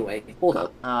on it anyway? Hold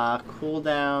up.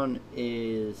 Cooldown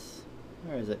is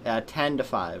where is it? 10 to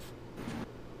 5.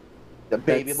 The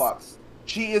baby That's- Lux.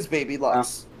 She is baby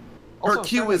Lux. Her Also,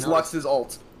 Q fair is enough. Lux's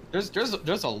ult.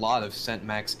 There's a lot of cent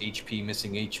max HP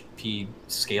missing HP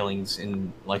scalings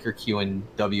in like her Q and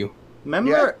W.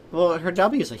 Remember? Well, her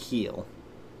W is a heal.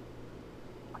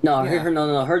 No, Yeah.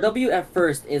 no. Her W at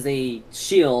first is a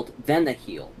shield, then the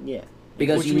heal. Yeah.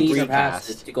 Because Which you means need her recast.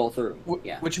 passive to go through.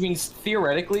 Yeah. Which means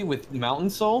theoretically with Mountain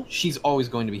Soul, she's always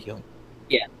going to be healing.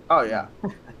 Oh yeah.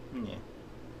 Yeah.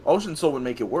 Ocean Soul would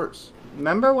make it worse.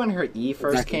 Remember when her E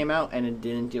first Exactly. came out and it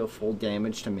didn't deal full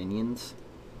damage to minions?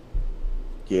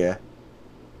 Yeah.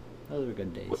 Those were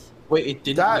good days. Wait, it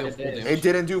didn't That deal full damage. it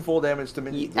didn't do full damage to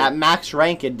minions. At max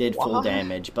rank, it did full Why?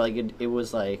 damage, but like it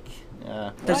was like.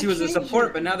 Because she was a change support,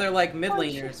 it? but now they're like mid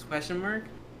laners? Question mark.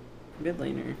 Mid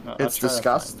laner. I'll It's try to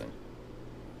disgusting. find it.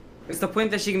 It's the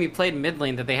point that she can be played mid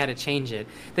lane that they had to change it.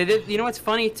 They did. You know what's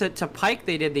funny? To Pyke,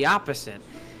 they did the opposite.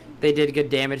 They did good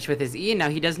damage with his E, and now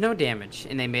he does no damage,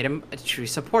 and they made him a true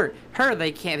support. Her,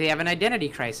 they can't. They have an identity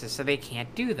crisis, so they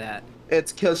can't do that.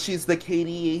 It's because she's the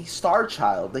KDA star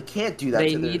child. They can't do that.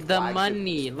 They to their need the flagship.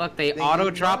 money. Look, they They auto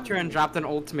need dropped her money. and dropped an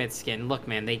ultimate skin. Look,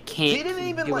 man, they can't. They didn't keep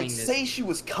even doing like this. say she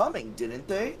was coming, didn't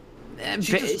they?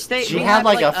 She, just- she had,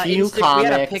 like, a few We had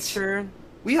a comics. picture.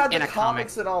 We had In the a comic.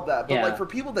 comics and all that, but Yeah. like for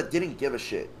people that didn't give a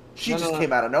shit, she No, just no.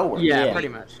 came out of nowhere. Yeah, Yeah. pretty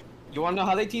much. You want to know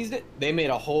how they teased it? They made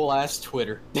a whole ass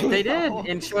Twitter. They did,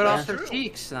 and showed off That's her true.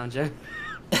 cheeks. No, I'm joking.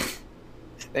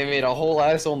 They made a whole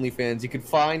ass OnlyFans. You can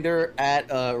find her at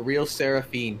Real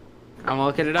Seraphine. I'm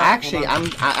looking it up. Actually,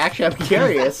 Hold on. I'm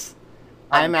curious.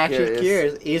 I'm I'm actually curious.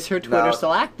 curious. Is her Twitter No.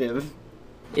 still active?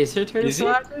 Is her Twitter Is still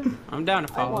it? active? I'm down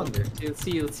to follow. wonder. Let's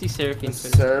see Seraphine's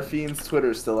Twitter. Seraphine's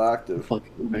Twitter is still active.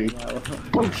 No.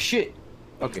 Oh shit!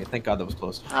 Okay, thank God that was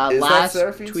close. Is that Last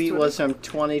Seraphine's tweet Twitter? was from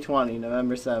 2020,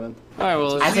 November 7th. All right,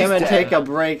 well, I she's think I'm gonna dead. take a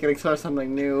break and explore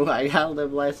something new. I gotta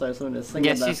live life, so I just want to I sing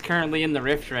guess about. she's currently in the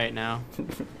rift right now.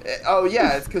 Oh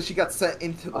yeah, it's because she got sent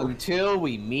into the. Until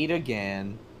we meet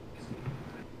again.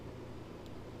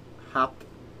 Hop.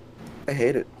 I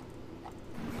hate it.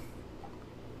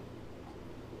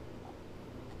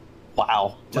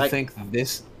 Wow. To Like- think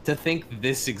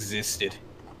this existed.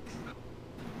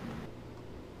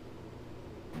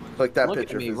 Click that Look at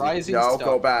picture, me, Fizzy. rising No, star.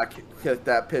 go back. Click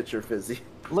that picture, Fizzy.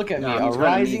 Look at No, me, I'm a going to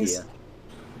rising. media.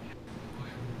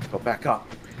 Go back up.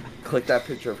 Click that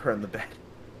picture of her in the bed.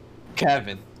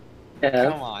 Kevin,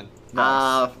 Yeah. come on.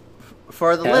 Nice.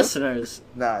 For the Yeah. listeners,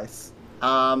 Nice.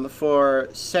 for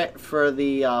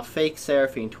the fake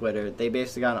Seraphine Twitter, they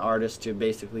basically got an artist to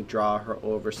basically draw her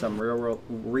over some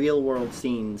real world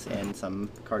scenes and some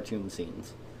cartoon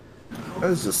scenes. It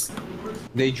was just.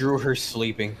 They drew her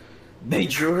sleeping. They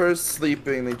drew her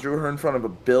sleeping. They drew her in front of a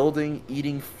building,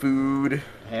 eating food,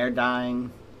 Hair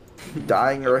dyeing,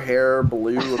 dyeing her hair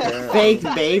blue. Apparently, fake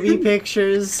baby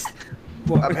pictures.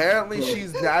 apparently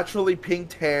she's naturally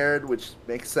pink-haired, which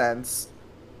makes sense.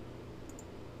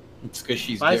 It's because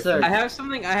she's Why is different. I have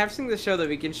something to show that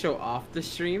we can show off the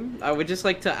stream. I would just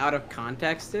like to out of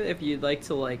context it if you'd like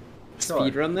to like Sure.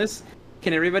 speed run this.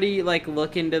 Can everybody like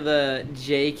look into the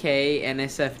JK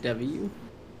NSFW?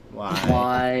 Why?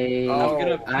 Why? Oh,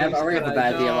 I already have a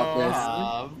bad idea about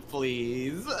Ah,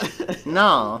 please.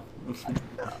 No, this.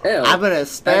 Ew. I'm gonna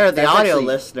spare the That's audio actually-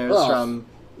 listeners ugh. from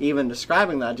even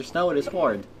describing that. Just know it is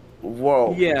horde.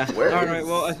 Whoa. Yeah. Where All is- right.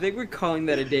 Well, I think we're calling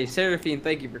that a day. Seraphine,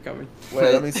 thank you for coming.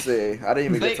 Wait, let me see. I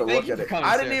didn't even get to Thank look you at for it. coming,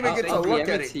 I didn't sir. even get to I'll look DM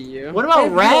at it it. to you. What about Hey,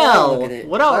 we all look Ral? at it.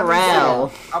 What about Let me see.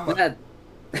 Ral? I'm a- That-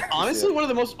 Honestly, one of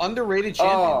the most underrated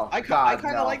Oh, champions. God, I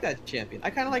kind of no. like that champion. I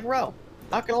kind of like Rel.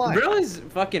 Not gonna lie. Rel is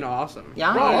fucking awesome.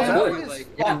 Yeah, Bro, yeah. Rel good. is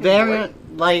Like, fucking Very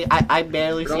great. like I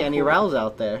barely see Real any cool. Rels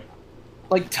out there.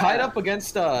 Like tied up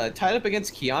against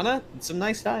Kiana, some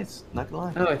nice dice. Not gonna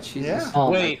lie. Oh Jesus. Yeah.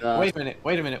 Oh wait my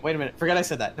a minute. Forget I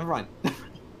said that. Never mind.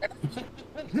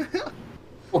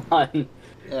 god.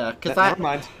 Yeah, because I Never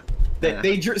mind. Yeah.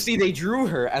 They drew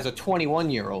her as a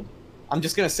 21-year-old. I'm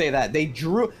just gonna say that they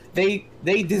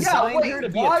designed her to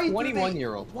be a why did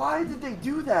 21-year-old. Why did they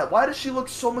do that? Why does she look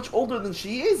so much older than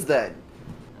she is then?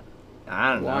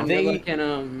 I don't know. Well, They- you're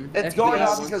looking, It's FBI going on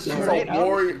wants because to she's write a out-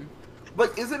 warrior.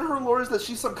 But isn't her lore is that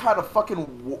she's some kind of fucking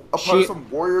a part She- of some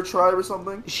warrior tribe or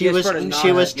something? She Yes, was for the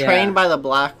she was yeah. trained by the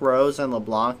Black Rose and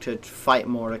LeBlanc to fight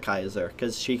Mordekaiser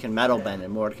because she can metal bend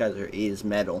and Mordekaiser is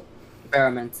metal.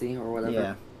 Baramency or whatever.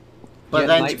 Yeah, but Yeah,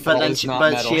 then Nightfall is not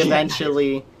but metal.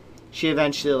 she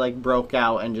eventually like broke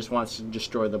out and just wants to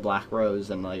destroy the Black Rose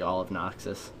and like all of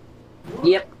Noxus.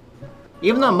 Yep.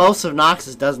 Even though most of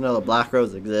Noxus doesn't know the Black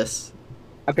Rose exists.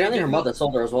 Apparently her mother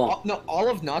sold her as well. No, all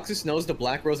of Noxus knows the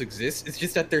Black Rose exists. It's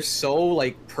just that they're so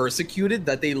like persecuted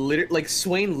that they like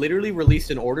Swain literally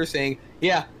released an order saying,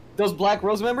 "Yeah, those Black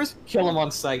Rose members, kill them on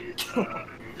sight."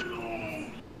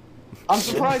 I'm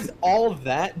surprised all of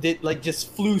that did like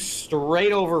just flew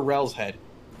straight over Rel's head.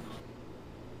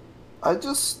 I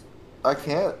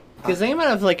can't. Because they might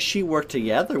have like she worked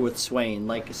together with Swain,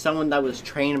 like someone that was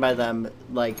trained by them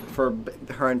like for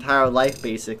her entire life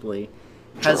basically,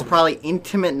 has probably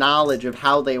intimate knowledge of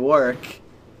how they work,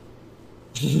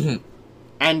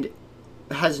 and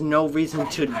has no reason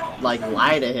to like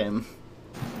lie to him.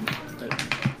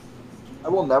 I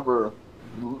will never.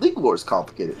 League lore is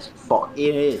complicated as fuck.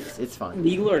 It is. It's fun.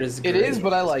 League Lord is It great. is,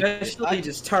 but I like it. Especially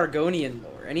just Targonian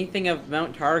lore. Anything of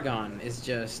Mount Targon is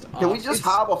just Can we awesome. just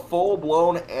have a full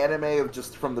blown anime of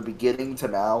just from the beginning to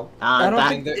now? I don't That,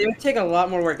 think it would take a lot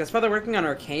more work. That's why they're working on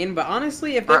Arcane. But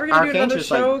honestly, if they were gonna do Arcane's another just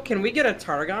show, can we get a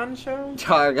Targon show?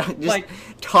 Targ, just Like,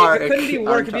 Targ. It couldn't be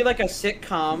work. It'd be like a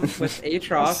sitcom with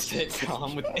Aatrox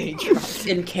Sitcom with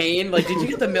Aatrox. and Kane. Like, did you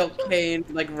get the milk, Kane?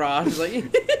 Like Ross,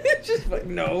 like, just like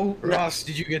no. Ross,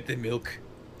 did you get the milk?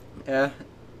 Yeah.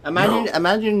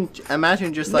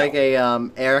 Imagine just like a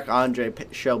Eric Andre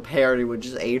show parody with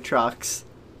just Aatrox.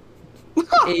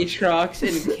 Aatrox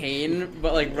and Kane,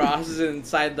 but like Ross is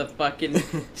inside the fucking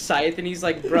scythe, and he's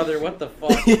like, "Brother, what the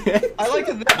fuck?" I like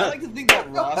to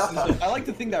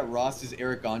think that Ross is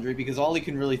Eric Andre because all he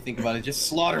can really think about is just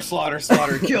slaughter, kill,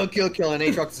 and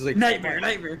Aatrox is like Nightmare.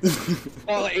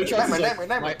 Oh, like, Aatrox is like,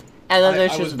 Nightmare. And then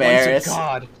there's I just was once a Varys.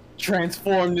 god,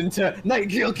 transformed into night,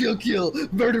 kill,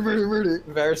 murder.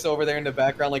 Varys over there in the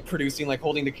background, like producing, like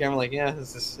holding the camera, like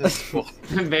this is cool.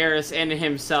 Varys and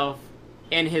himself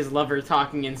and his lover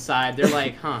talking inside. They're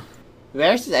like, "Huh."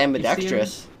 Varys is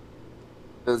ambidextrous.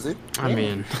 Is he? I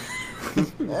mean,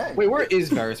 Hey. Wait, where is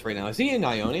Varys right now? Is he in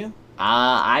Ionia?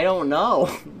 I don't know.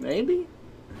 Maybe.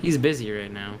 he's busy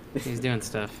right now. He's doing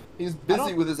stuff. He's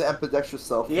busy with his ambidextrous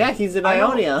self. Yeah, he's in I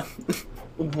don't- Ionia.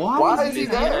 Why is he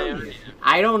there?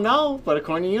 I don't know, but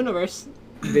according to Universe.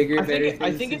 Bigger, I better think, I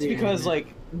things think to it's do. because like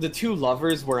the two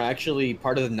lovers were actually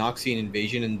part of the Noxian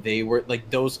invasion, and they were like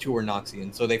those two were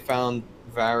Noxian, so they found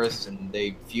Varys and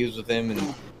they fused with him,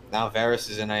 and now Varys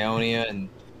is in Ionia, and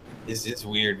it's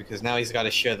weird because now he's got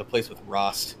to share the place with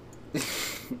Rost.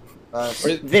 This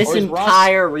or is Ross-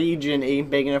 entire region ain't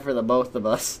big enough for the both of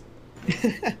us.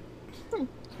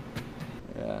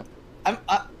 Yeah. I'm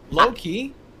low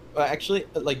key. Actually,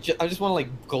 like I just want to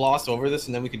like gloss over this,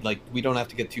 and then we don't have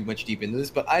to get too much deep into this.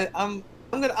 But I'm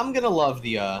gonna love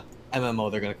the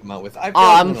MMO they're gonna come out with. I feel Oh,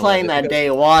 like I'm gonna playing love that it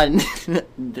day one.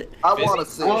 I want to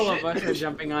see. All of us are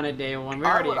jumping on it day one. We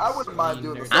already I wouldn't mind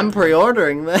explained doing it. the I'm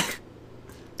pre-ordering that.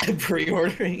 I'm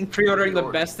pre-ordering. Pre-ordering the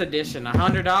best edition.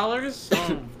 $100?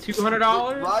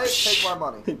 $200? Riot, take my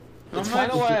money. How It's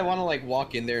kind of much? why I want to like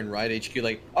walk in there and Riot HQ.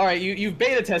 Like, all right, you've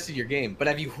beta tested your game, but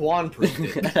have you Juan proofed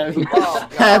it? have you, Oh,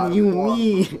 God, have you Juan.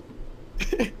 me?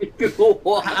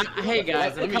 Hey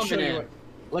guys, I'm let me show coming you. in.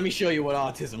 Let me show you what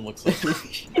autism looks like.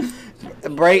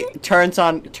 Break turns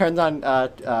on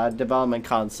development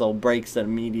console, breaks it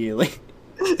immediately.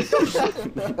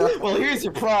 Well, here's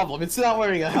your problem. It's not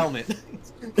wearing a helmet.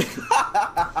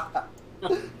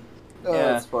 Oh,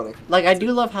 Yeah. that's funny. Like I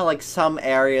do love how like some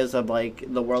areas of like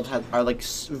the world are like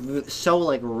so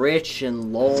like rich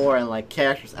in lore and like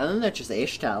characters, and then they're just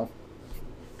Ishtal.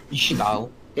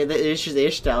 Ishtal. It's just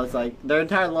Ishtal. It's like their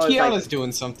entire lore is Kiana's like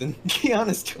doing something.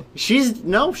 Kiana's doing.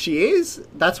 she is.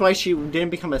 That's why she didn't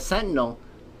become a sentinel.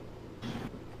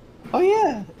 Oh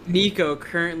yeah. Nico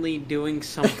currently doing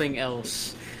something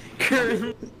else.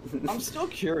 Currently I'm still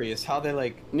curious how they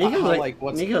like. Nico's how, like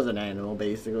what's? Nico's an animal,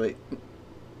 basically.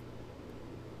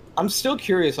 I'm still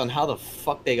curious on how the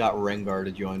fuck they got Rengar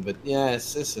to join, but yeah,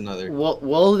 it's another.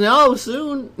 We'll know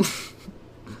soon.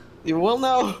 You will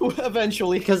know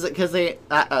eventually. Because they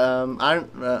I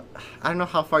don't know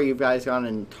how far you guys gone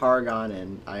in Targon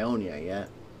and Ionia yet.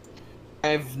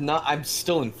 I've not. I'm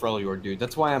still in Freljord, dude.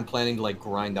 That's why I'm planning to like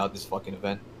grind out this fucking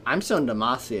event. I'm still in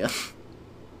Demacia.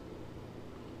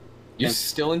 You're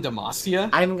still in Demacia?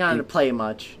 I haven't gotten to play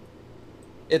much,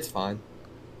 It's fine.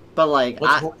 but like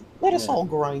Let us yeah. all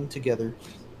grind together.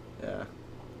 Yeah.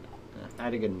 I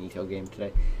had a good Nico game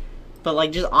today. But,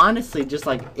 like, just honestly, just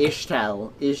like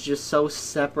Ishtal is just so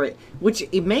separate. Which,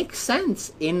 it makes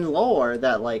sense in lore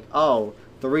that, like, oh,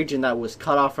 the region that was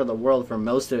cut off from the world for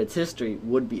most of its history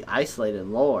would be isolated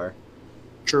in lore.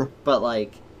 True. But,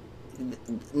 like,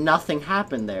 nothing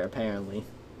happened there, apparently.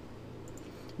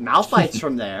 Malphite's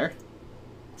from there.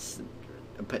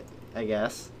 But I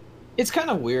guess. It's kind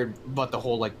of weird about the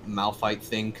whole like Malphite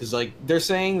thing, because like they're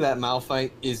saying that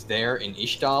Malphite is there in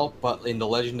Ishtal, but in the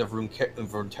Legend of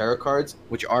Runeterra cards,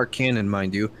 which are canon,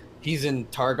 mind you, he's in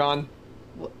Targon.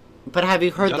 But have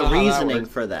you heard Don't the know how that reasoning works.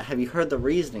 for that? Have you heard the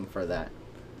reasoning for that?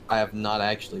 I have not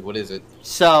actually. What is it?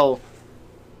 So,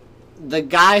 the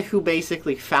guy who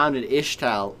basically founded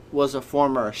Ishtal was a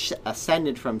former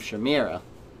ascended from Shamira.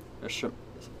 Or Shurima.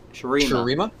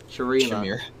 Shurima? Shurima.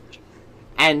 Shamir.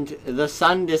 And the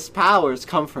Sundist powers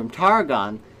come from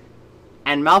Targon.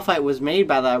 And Malphite was made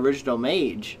by the original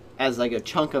mage as like a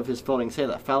chunk of his floating city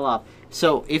that fell off.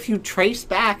 So if you trace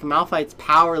back Malphite's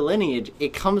power lineage,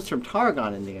 it comes from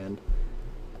Targon in the end.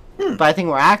 But I think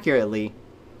more accurately,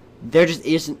 there just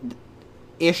isn't...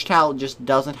 Ishtal just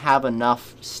doesn't have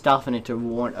enough stuff in it to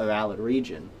warrant a valid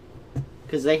region.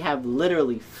 Because they have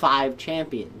literally 5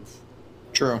 champions.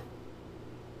 True.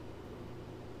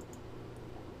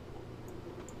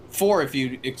 4 if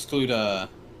you exclude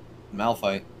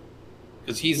Malphite,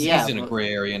 because he's in a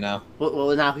gray area now.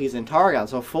 Well, now he's in Targon,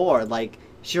 so 4. Like,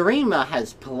 Shurima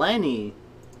has plenty.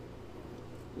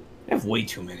 I have way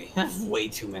too many.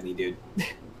 Dude.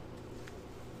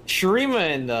 Shurima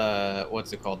and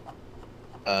what's it called?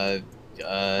 I think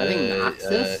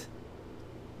Noxus?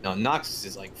 No, Noxus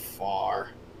is like far.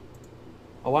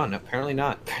 Oh wow, no, apparently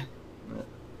not.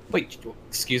 Wait,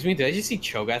 excuse me, did I just see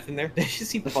Cho'Gath in there? Did I just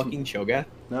see fucking Cho'Gath?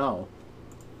 No.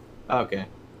 Okay.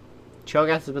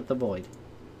 Cho'Gath is with the Void.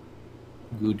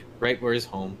 Good. Right where his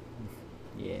home.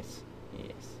 Yes.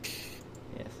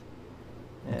 Yeah.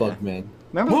 Bugman.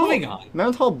 Remember Moving on.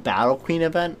 Remember the whole Battle Queen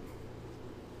event?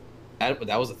 That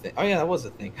was a thing. Oh yeah, that was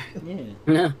a thing. Yeah.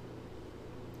 Yeah.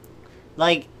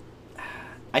 Like,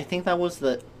 I think that was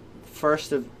the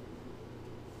first of...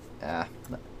 let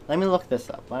me look this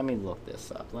up.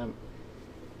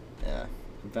 Yeah.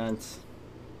 Events.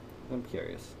 I'm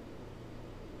curious.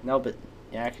 No, but...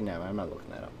 Yeah, actually, no, I'm not looking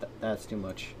that up. That's too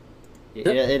much.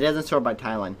 It doesn't sort by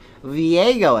timeline.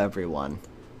 Viego, everyone.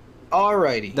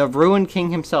 Alrighty. The Ruined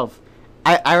King himself.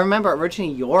 I remember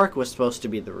originally Yorick was supposed to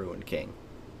be the Ruined King.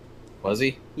 Was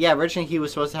he? Yeah, originally he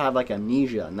was supposed to have, like,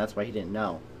 amnesia, and that's why he didn't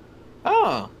know.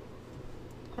 Oh.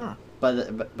 Huh.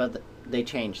 But they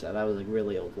changed that. That was, like,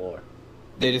 really old lore.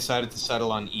 They decided to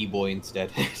settle on E-Boy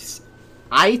instead.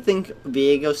 I think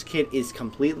Viego's kit is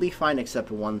completely fine except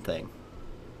one thing.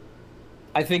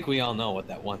 I think we all know what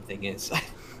that one thing is.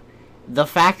 The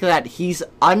fact that he's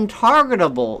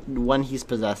untargetable when he's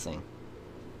possessing.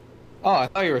 Oh, I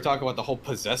thought you were talking about the whole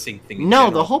possessing thing. No,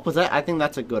 the whole I think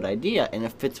that's a good idea, and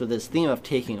it fits with his theme of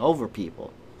taking over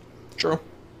people. True.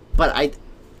 But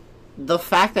the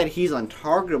fact that he's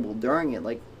untargetable during it,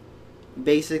 like,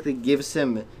 basically gives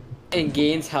him... And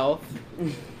gains health.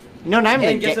 No, not even...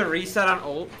 And gets a reset on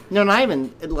ult. No, not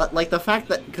even... Like, the fact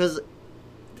that... Because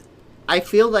I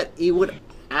feel that it would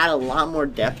add a lot more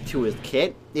depth to his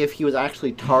kit if he was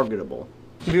actually targetable.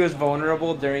 If he was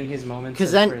vulnerable during his moments.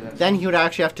 Because then he would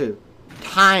actually have to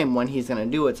time when he's going to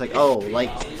do it. It's like, oh,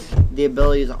 like, the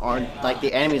abilities aren't... Like,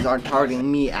 the enemies aren't targeting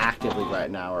me actively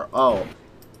right now. Or, oh,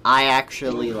 I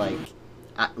actually, like...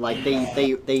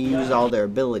 They use all their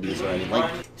abilities already.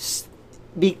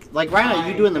 Like right now,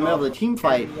 you do in the middle of the team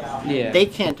fight, Yeah. they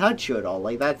can't touch you at all.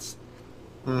 Like, that's...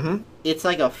 Mm-hmm. It's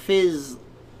like a fizz...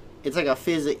 It's like a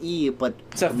fizz E, but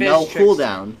It's a fizz no trickster.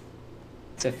 cooldown.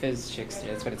 It's a fizz trickster.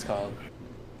 That's what it's called.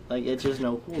 Like, it's just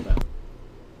no cooldown.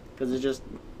 Because it's just...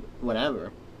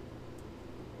 whatever.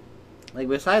 Like,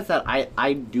 besides that,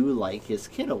 I do like his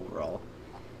kit overall.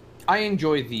 I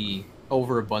enjoy the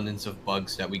overabundance of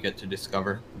bugs that we get to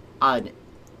discover.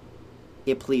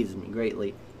 It pleases me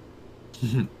greatly.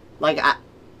 Like,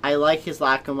 I like his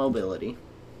lack of mobility.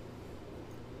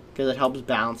 Because it helps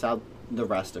balance out the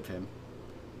rest of him.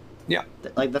 Yeah.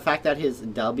 Like, the fact that his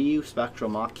W, Spectral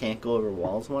Mach, can't go over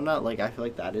walls and whatnot, like, I feel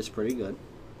like that is pretty good.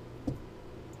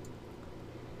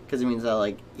 Because it means that,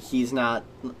 like, he's not,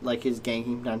 like, his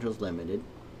ganking potential is limited.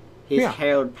 His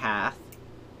Herald Path,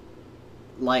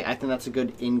 like, I think that's a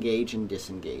good engage and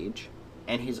disengage.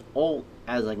 And his ult,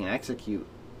 as, like, an execute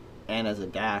and as a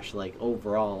dash, like,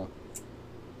 overall...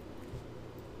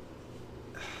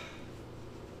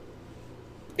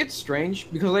 It's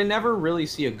strange, because I never really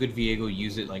see a good Viego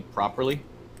use it, like, properly.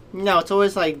 No, it's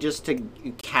always, like, just to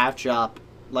catch up.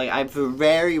 Like, I've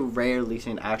very rarely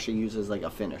seen it actually used as, like, a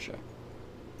finisher.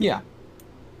 Yeah.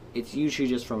 It's usually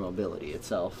just for mobility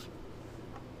itself.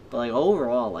 But, like,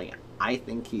 overall, like, I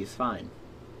think he's fine.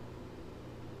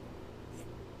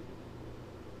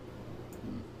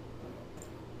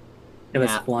 It was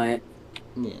Nah. quiet.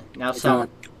 Yeah. Now,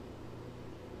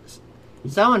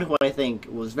 It's someone who I think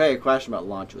was very questionable at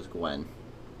launch was Gwen.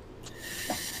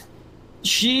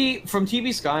 She, from TB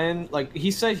Skyen, like,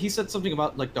 he said something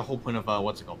about, like, the whole point of,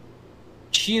 what's it called?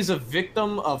 She is a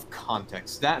victim of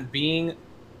context. That being,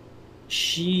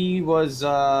 she was,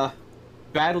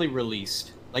 badly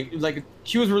released. Like,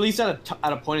 she was released at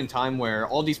a point in time where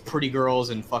all these pretty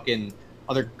girls and fucking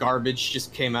other garbage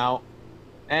just came out.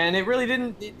 And it really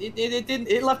didn't,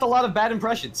 it left a lot of bad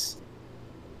impressions.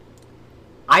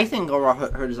 I think overall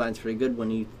her design's pretty good when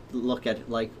you look at,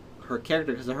 like, her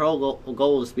character, because her whole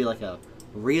goal is to be, like, a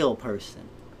real person.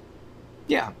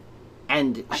 Yeah.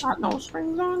 And I got no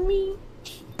strings on me.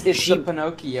 It's the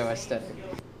Pinocchio aesthetic.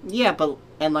 yeah, but,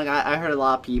 and, like, I heard a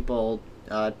lot of people,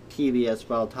 TV as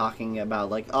well, talking about,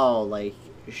 like, oh, like,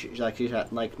 she's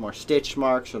had, like, more stitch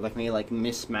marks, or, like, maybe, like,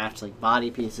 mismatched, like,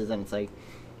 body pieces, and it's, like,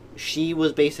 she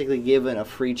was basically given a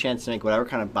free chance to make whatever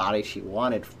kind of body she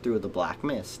wanted through the Black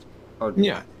Mist. Or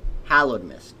Hallowed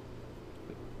Mist.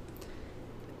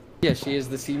 Yeah, she is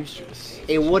the seamstress.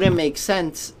 It wouldn't make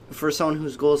sense for someone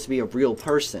whose goal is to be a real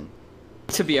person.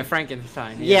 To be a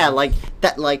Frankenstein. Yeah, like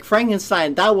that. Like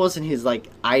Frankenstein, that wasn't his like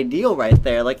ideal right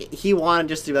there. Like he wanted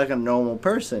just to be like a normal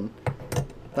person.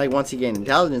 Like once he gained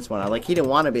intelligence, like he didn't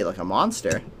want to be like a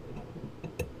monster.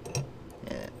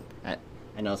 Yeah,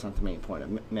 I know it's not the main point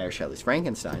of Mary Shelley's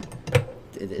Frankenstein.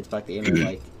 It's like the inner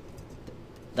like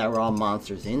that we're all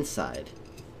monsters inside.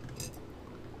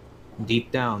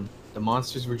 Deep down, the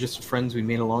monsters were just friends we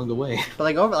made along the way.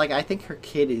 But I think her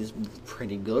kid is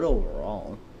pretty good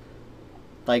overall.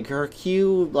 Like her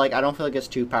Q, like I don't feel like it's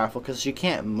too powerful because she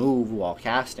can't move while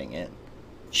casting it.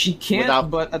 She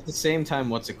can't, but at the same time,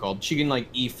 what's it called? She can like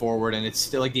E forward, and it's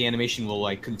still like the animation will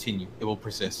like continue. It will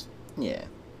persist. Yeah.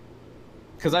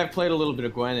 Because I've played a little bit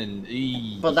of Gwen,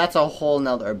 and but that's a whole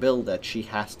nother build that she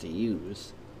has to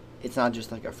use. It's not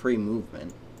just like a free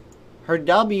movement. Her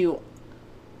W,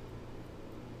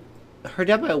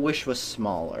 I wish was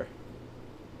smaller.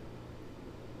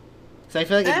 So I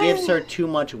feel like it gives her too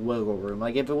much wiggle room.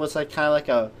 Like if it was like kind of like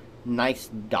a nice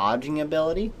dodging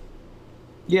ability.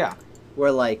 Yeah.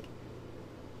 Where like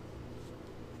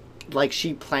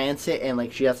she plants it and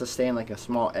like she has to stay in like a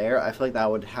small air. I feel like that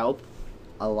would help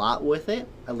a lot with it.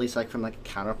 At least like from like a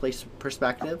counterplay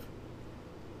perspective.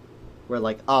 Where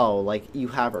like like you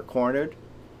have her cornered.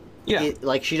 Yeah.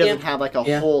 Like she doesn't have like a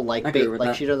whole like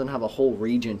she doesn't have a whole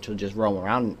region to just roam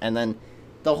around, and then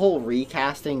the whole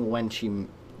recasting when she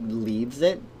leaves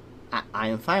it, I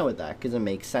am fine with that because it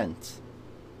makes sense.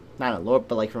 Not a lore,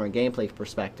 but like from a gameplay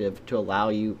perspective, to allow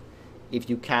you, if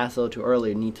you cast a little too early,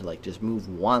 you need to like just move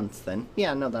once. Then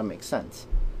yeah, no, that makes sense.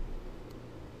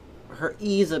 Her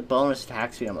E is a bonus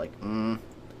attack speed. I'm like,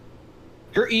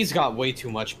 Her E's got way too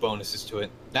much bonuses to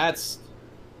it. That's...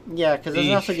 Yeah, because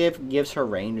it also gives her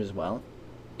range as well.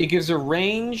 It gives her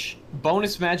range,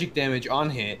 bonus magic damage on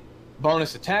hit,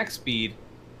 bonus attack speed,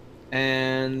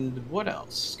 and what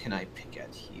else can I pick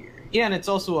at here? Yeah, and it's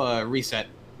also a reset,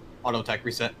 auto attack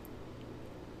reset.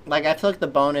 Like, I feel like the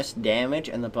bonus damage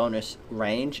and the bonus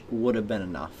range would have been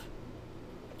enough.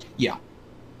 Yeah.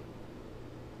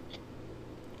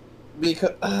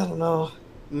 Because, I don't know.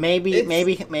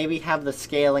 Maybe have the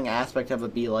scaling aspect of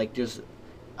it be like just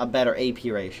a better AP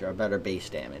ratio, a better base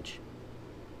damage.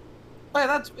 Oh,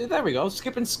 yeah, there we go.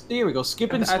 Skip and slash.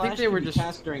 I think they were can be just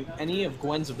cast during any of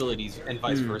Gwen's abilities and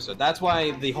vice versa. That's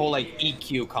why the whole like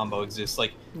EQ combo exists.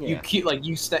 Like you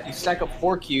stack up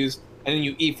 4 Qs and then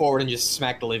you E forward and just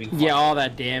smack the living. Yeah, all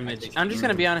that damage. I'm just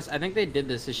gonna be honest. I think they did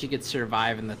this so she could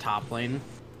survive in the top lane,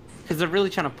 because they're really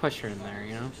trying to push her in there.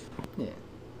 You know. Yeah.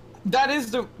 That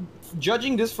is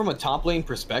judging this from a top lane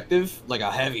perspective, like a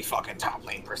heavy fucking top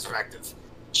lane perspective.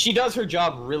 She does her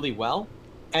job really well,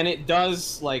 and it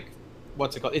does like.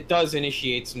 What's it called? It does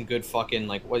initiate some good fucking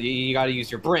like. Well, you got to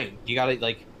use your brain. You got to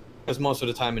like Because most of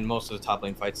the time in most of the top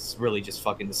lane fights, it's really just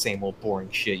fucking the same old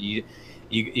boring shit. You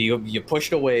push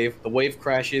the wave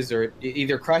crashes, or it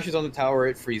either crashes on the tower or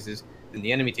it freezes. Then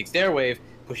the enemy takes their wave,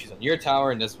 pushes on your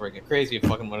tower, and that's where it gets crazy,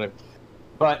 fucking whatever.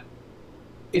 But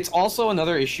it's also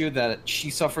another issue that she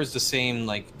suffers the same,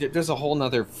 like, there's a whole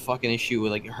nother fucking issue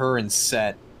with, like, her and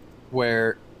Set,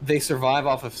 where they survive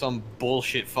off of some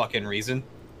bullshit fucking reason.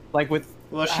 Like with...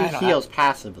 Well, she heals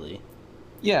passively.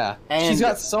 Yeah, And she's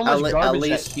got so much garbage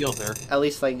that heals her. At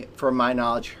least, like, from my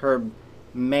knowledge, her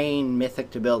main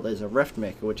mythic to build is a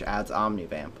Riftmaker, which adds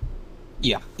Omnivamp.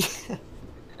 Yeah.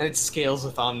 And it scales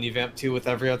with Omnivamp, too, with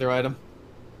every other item.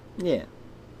 Yeah.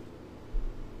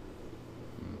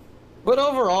 But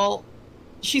overall,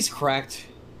 she's cracked.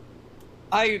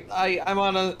 I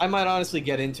might honestly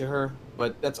get into her,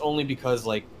 but that's only because,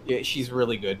 like, yeah, she's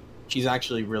really good. She's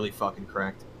actually really fucking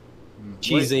cracked.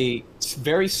 She's a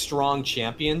very strong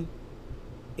champion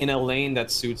in a lane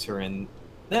that suits her, and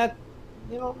that,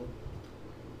 you know...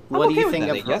 What do you think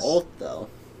of her ult, though?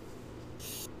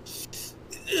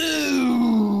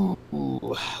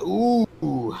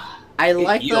 Ooh. I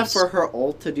like that for her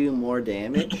ult to do more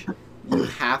damage, you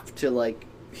have to, like,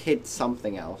 hit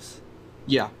something else.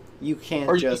 Yeah. You can't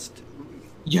Or just...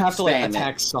 You have to, like, spam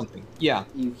attack something. Yeah.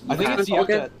 You I think it's you have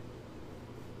to...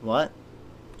 What?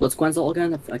 What's Gwen's ult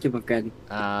again? I keep forgetting.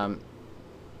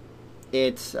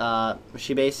 It's,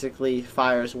 she basically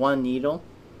fires one needle,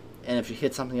 and if she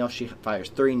hits something else, she fires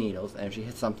 3 needles, and if she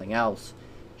hits something else,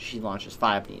 she launches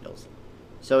 5 needles.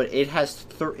 So it has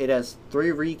 3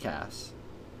 recasts,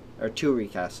 or 2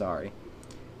 recasts, sorry.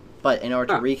 But in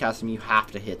order to recast them, you have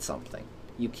to hit something.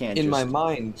 You can't in just my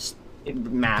mind,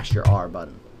 mash your R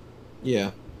button.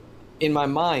 Yeah. In my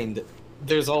mind,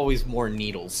 there's always more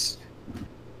needles.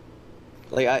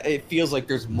 Like, it feels like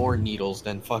there's more needles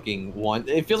than fucking one.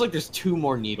 It feels like there's 2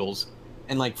 more needles,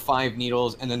 and like 5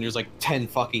 needles, and then there's like 10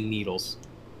 fucking needles.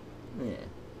 Yeah.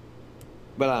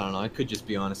 But I don't know, it could just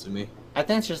be honest with me. I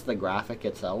think it's just the graphic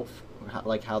itself,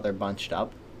 like how they're bunched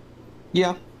up.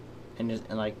 Yeah. And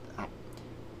like,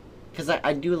 because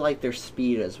I do like their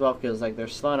speed as well, because like they're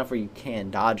slow enough where you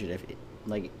can dodge it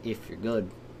if you're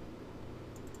good.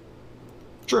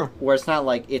 True. Where it's not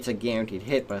like it's a guaranteed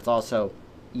hit, but it's also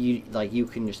you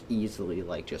can just easily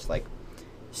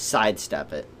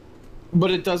sidestep it.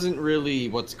 But it doesn't really,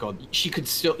 what's it called? She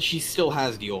still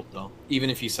has the ult though, even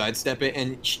if you sidestep it,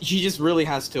 and she just really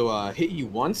has to hit you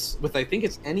once with, I think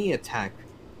it's any attack.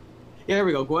 Yeah, there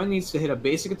we go. Gwen needs to hit a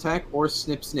basic attack or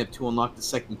snip to unlock the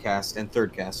second cast and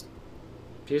third cast.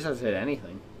 She just has to hit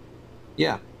anything.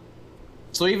 Yeah.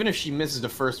 So even if she misses the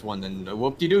first one, then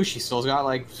whoop-de-doo, she still's got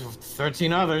like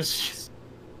 13 others.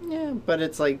 Yeah, but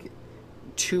it's like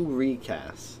 2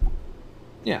 recasts.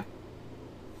 Yeah.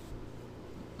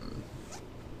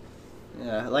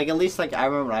 Yeah, like at least like I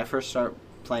remember when I first started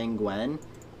playing Gwen,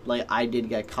 like I did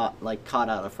get caught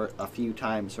out a few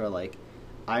times where like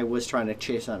I was trying to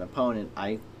chase an opponent,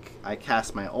 I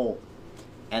cast my ult,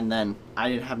 and then I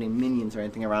didn't have any minions or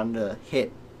anything around to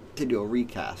hit to do a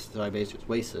recast, so I basically just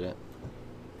wasted it.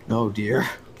 Oh dear.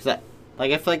 Cause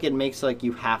I feel like it makes like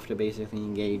you have to basically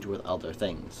engage with other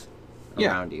things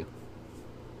around you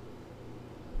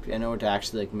in order to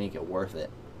actually like make it worth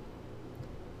it.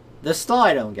 The slow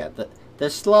I don't get. The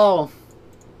slow,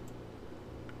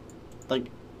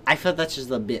 like, I feel like that's just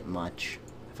a bit much.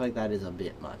 I feel like that is a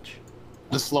bit much.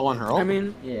 The slow on her ult? I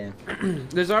mean, Yeah.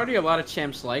 there's already a lot of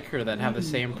champs like her that have the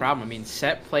same problem. I mean,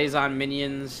 Set plays on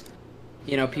minions.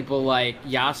 You know, people like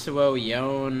Yasuo,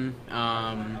 Yone,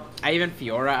 even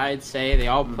Fiora, I'd say. They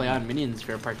all play on minions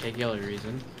for a particular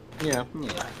reason. Yeah.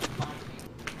 Yeah.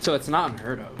 So it's not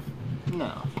unheard of.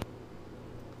 No.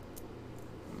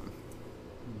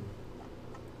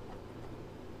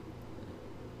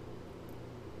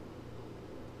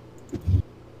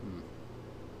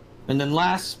 And then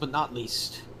last but not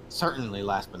least, certainly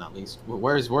last but not least,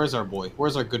 where's our boy?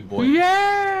 Where's our good boy?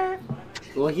 Yeah!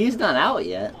 Well, he's not out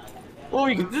yet. Well,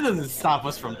 it doesn't stop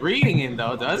us from reading him,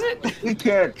 though, does it? We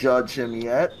can't judge him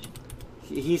yet.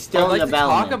 He's still I'd in like to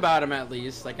development. talk about him at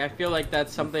least. Like, I feel like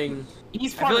that's something... I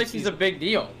He's feel like he's a big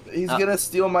deal. He's gonna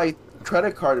steal my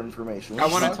credit card information. What I are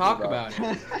you want to talking talk about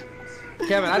it.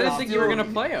 Kevin, I didn't think you were going to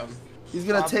play him. He's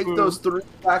gonna take those 3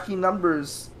 wacky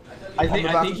numbers. I think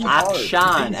he's Akshan,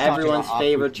 talking everyone's about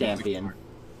favorite Aqua. champion.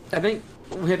 I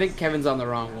think Kevin's on the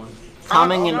wrong one.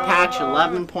 Coming in patch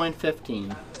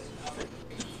 11.15.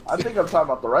 I think I'm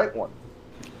talking about the right one.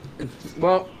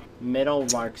 Well, Middle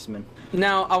marksman.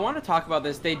 now I want to talk about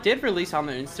this. They did release on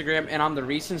their Instagram and on the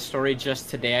recent story just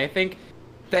today, I think,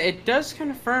 that it does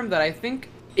confirm that I think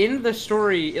in the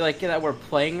story like that we're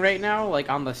playing right now, like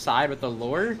on the side with the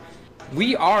lore,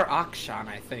 We are Akshan,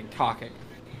 I think, talking.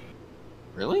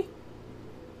 Really?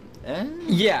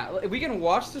 Yeah, we can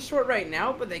watch the short right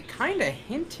now, but they kind of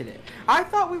hinted it. I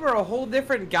thought we were a whole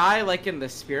different guy, like in the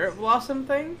Spirit Blossom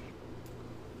thing.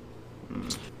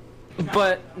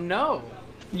 But no,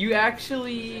 you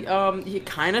actually, he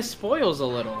kind of spoils a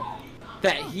little.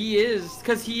 That he is,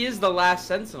 because he is the last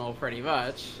Sentinel, pretty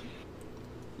much.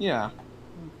 Yeah.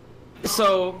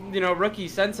 So, you know, rookie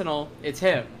Sentinel, it's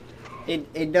him.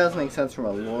 It does make sense from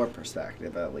a lore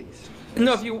perspective, at least.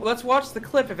 No, let's watch the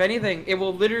clip. If anything, it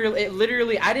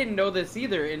literally, I didn't know this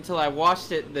either until I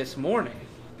watched it this morning,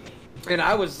 and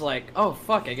I was like, oh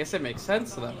fuck, I guess it makes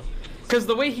sense though, because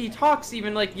the way he talks,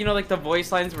 even like, you know, like the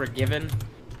voice lines were given,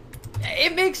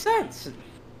 it makes sense.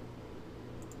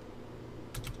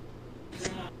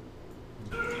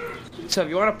 So if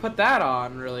you want to put that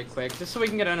on really quick, just so we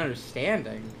can get an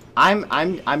understanding.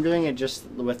 I'm doing it just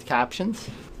with captions.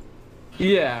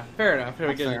 Yeah, fair enough.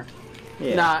 That's fair.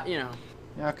 Yeah. Not, you know.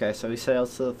 Okay, so he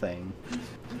sails to the thing.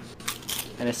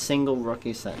 And a single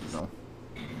rookie sentinel.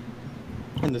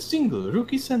 And a single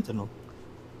rookie sentinel.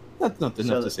 That's not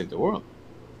enough to save the world.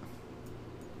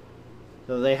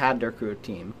 So they had their crew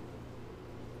team.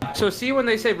 So see when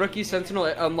they say rookie sentinel,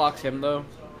 it unlocks him though.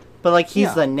 But like he's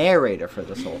Yeah. the narrator for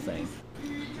this whole thing.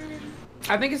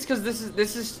 I think it's because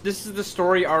this is the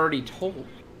story already told.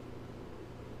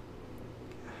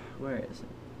 Where is it?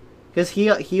 Because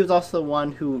he was also the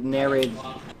one who narrated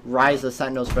Rise of the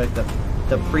Sentinels for like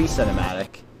the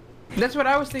pre-cinematic. That's what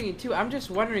I was thinking too. I'm just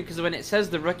wondering because when it says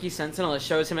the rookie sentinel, it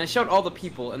shows him. And it showed all the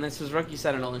people, and then it says rookie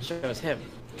sentinel and shows him.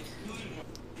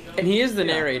 And he is the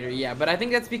narrator, yeah. But I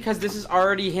think that's because this is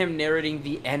already him narrating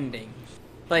the ending,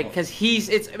 like because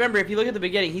remember if you look at the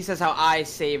beginning, he says how I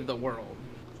saved the world.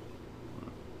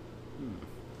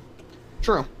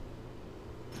 True.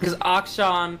 Because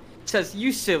Akshan says,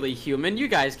 "You silly human, you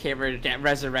guys can't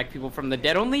resurrect people from the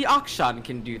dead. Only Akshan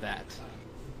can do that."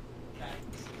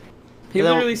 He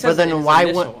literally says that in his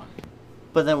initial one.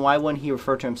 But then why wouldn't he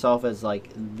refer to himself as like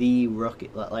the rookie?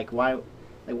 Like why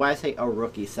say a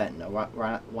rookie sentinel?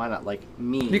 Why not like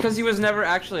me? Because he was never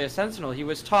actually a sentinel. He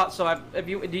was taught. So do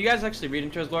you guys actually read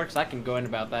into his lore? Because I can go in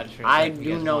about that. I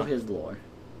do know his lore.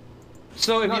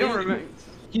 So if you don't remember,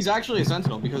 he's actually a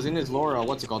sentinel because in his lore,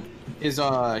 what's it called?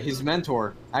 His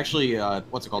mentor actually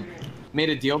made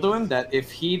a deal to him that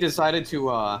if he decided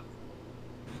to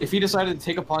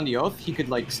take upon the oath, he could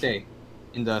like stay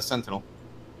in the sentinel.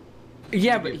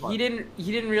 yeah, but he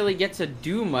didn't really get to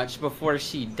do much before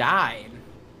she died,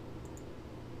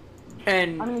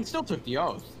 and I mean, he still took the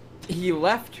oath. he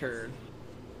left her.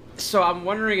 So I'm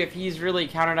wondering if he's really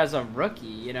counted as a rookie.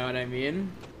 You know what I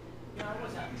mean?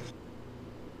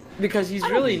 Because he's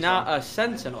really not a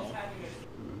sentinel.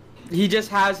 He just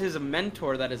has his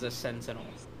mentor that is a sentinel.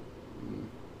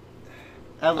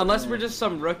 Unless we're just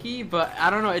some rookie, but I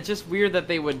don't know. It's just weird that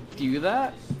they would do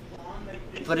that.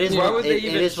 But it is Why what, would they it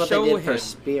even is what show they did for him?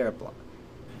 Spirit Block.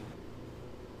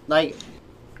 Like,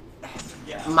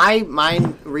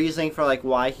 my reasoning for like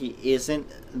why he isn't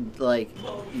like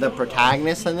the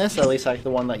protagonist in this, at least like the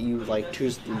one that you like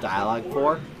choose the dialogue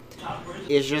for,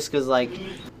 is just because like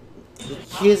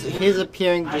his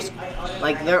appearing just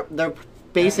like they're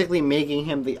basically making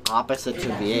him the opposite to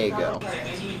Viego.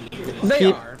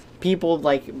 They are. People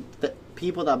like the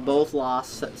people that both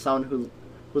lost someone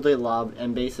who they loved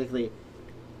and basically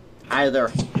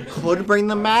either could bring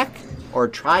them back or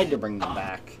tried to bring them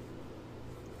back,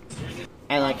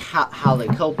 and like how they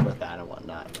coped with that and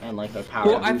whatnot, and like their power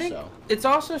Well, to I do think so. it's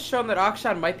also shown that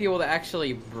Akshan might be able to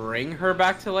actually bring her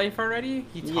back to life already.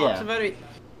 He talks Yeah. about it.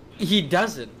 He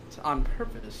doesn't on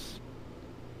purpose.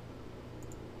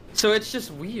 So it's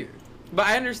just weird. But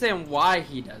I understand why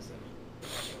he doesn't.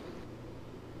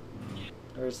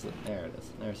 There it is.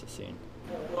 There's the scene.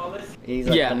 He's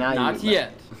like, Yeah, "But now not you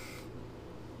yet.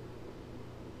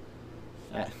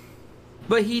 Yeah.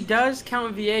 But he does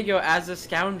count Viego as a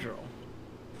scoundrel.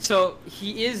 So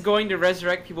he is going to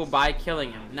resurrect people by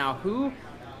killing him. Now who?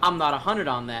 I'm not 100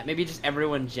 on that. Maybe just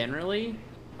everyone generally.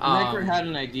 Necker had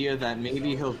an idea that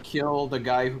maybe he'll kill the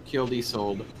guy who killed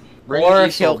Isolde, bring Or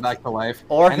Isolde back to life,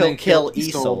 Or and he'll then kill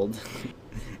Isolde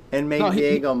and make No, he-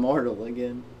 Viego mortal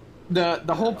again.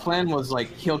 The whole plan was like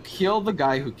he'll kill the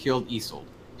guy who killed Isolde.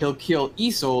 He'll kill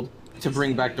Isolde to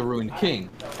bring back the Ruined King,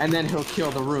 and then he'll kill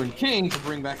the Ruined King to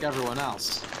bring back everyone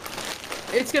else.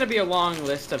 It's gonna be a long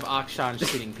list of Akshan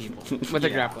shooting people with a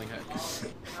Yeah. grappling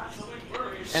hook.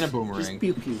 And a Just boomerang.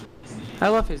 pew pew. I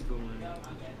love his boomerang.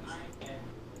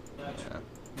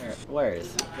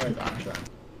 Where's Akshan?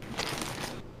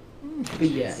 But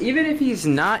yeah, even if he's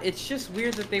not, it's just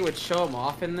weird that they would show him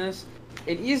off in this.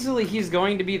 and easily he's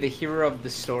going to be the hero of the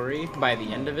story by the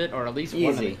end of it, or at least one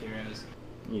of the Easy. heroes.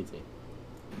 Easy.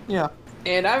 Yeah.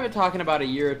 And I've been talking about a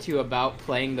year or two about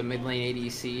playing the mid lane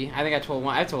ADC. I think I told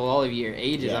all of you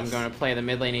ages I'm Yes. going to play the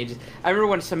mid lane ages. I remember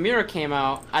when Samira came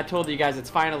out, I told you guys it's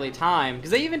finally time because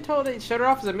they even showed her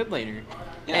off as a mid laner,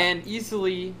 Yeah. and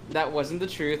easily that wasn't the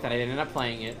truth, and I didn't end up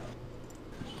playing it.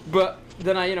 But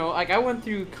then I went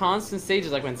through constant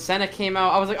stages. Like when Senna came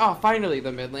out, I was like, oh, finally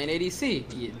the mid lane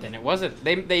ADC. Then it wasn't.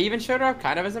 They even showed her up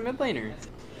kind of as a mid laner.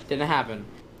 Didn't happen.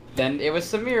 Then it was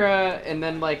Samira, and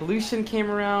then like Lucian came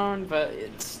around, but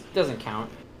it doesn't count.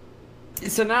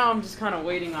 So now I'm just kind of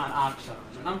waiting on Akshan,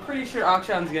 and I'm pretty sure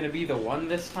Akshan's gonna be the one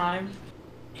this time.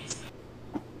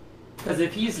 Because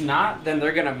if he's not, then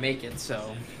they're gonna make it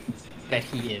so that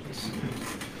he is,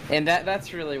 and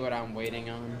that's really what I'm waiting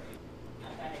on.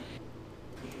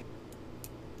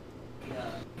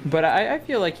 But I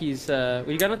feel like he's.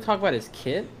 We gonna talk about his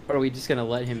kit, or are we just gonna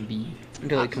let him be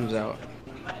until it comes out?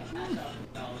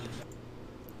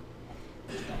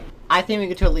 I think we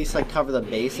could at least like cover the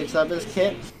basics of his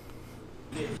kit,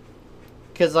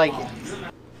 because like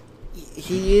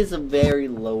he is a very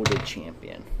loaded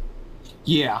champion.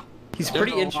 Yeah. He's There's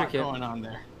pretty a lot intricate. going on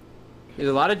there. There's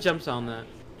a lot of jumps on that.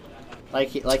 Like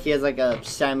he has like a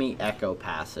semi-echo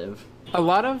passive. A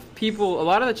lot of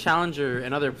the Challenger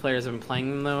and other players have been playing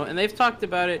them though, and they've talked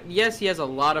about it. Yes, he has a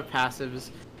lot of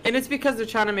passives, and it's because they're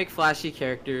trying to make flashy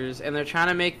characters, and they're trying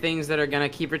to make things that are gonna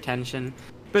keep retention.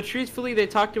 But truthfully, they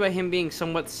talked about him being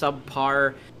somewhat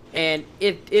subpar, and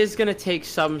it is gonna take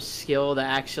some skill to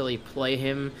actually play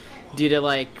him, due to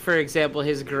like, for example,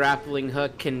 his grappling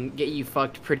hook can get you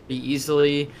fucked pretty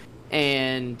easily,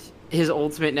 and his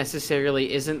ultimate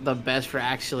necessarily isn't the best for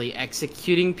actually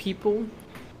executing people.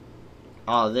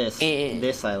 Oh, this And-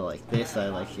 I like. This I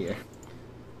like here.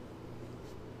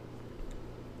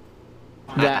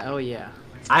 That oh yeah.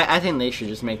 I think they should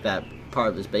just make that part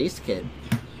of his base kit.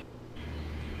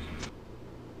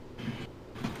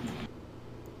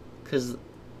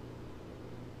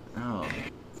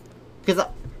 Cause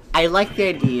I like the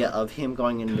idea of him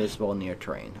going invisible near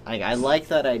terrain. I like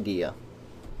that idea,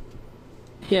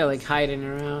 Yeah, like hiding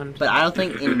around. but I don't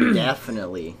think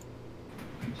indefinitely.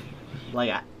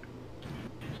 Like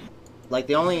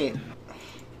the only.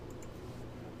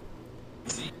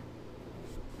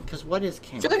 Cause what is I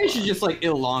camouflage? feel like you should just like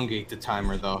elongate the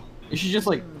timer though. You should just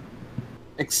like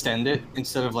extend it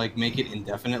instead of like make it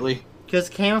indefinitely. Because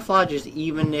camouflage is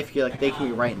even if you like they can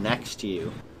be right next to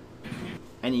you,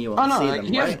 and you won't Oh no, see like,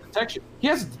 them, he has right? detection. He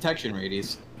has a detection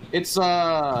radius. It's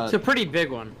It's a pretty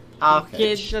big one.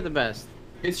 Okay. It's not the best.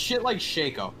 it's shit like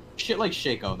Shaco. Shit like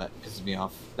Shaco that pisses me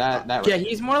off. That Yeah, radius.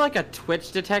 he's more like a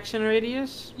Twitch detection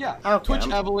radius. Yeah. Okay, Twitch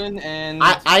I'm- Evelyn and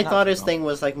I not thought his Shaco. thing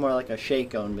was like more like a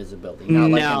Shaco invisibility.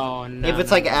 Not like No. if it's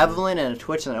like Evelyn and a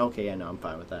Twitch, then okay, yeah, no, I'm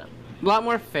fine with that. A lot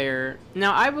more fair.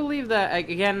 Now, I believe that, like,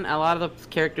 again, a lot of the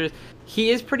characters,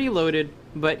 he is pretty loaded,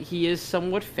 but he is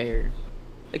somewhat fair.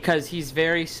 Because he's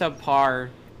very subpar,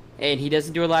 and he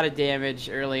doesn't do a lot of damage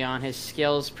early on. His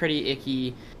skill's pretty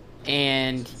icky,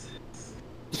 and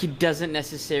he doesn't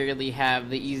necessarily have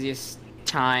the easiest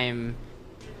time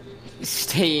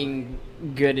staying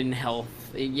good in health.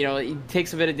 You know, he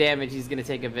takes a bit of damage, he's going to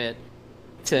take a bit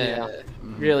to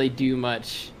really do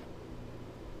much.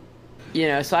 You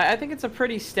know, so I think it's a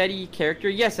pretty steady character.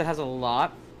 Yes, it has a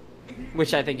lot,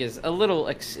 which I think is a little,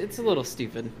 it's a little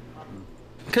stupid.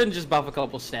 Couldn't just buff a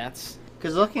couple stats.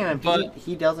 Because looking at him, But-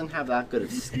 he doesn't have that good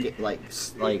of like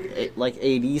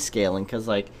AD scaling. Because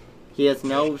like he has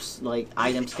no like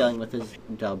item scaling with his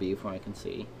W, from what I can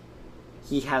see.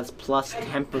 He has plus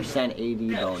 10%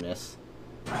 AD bonus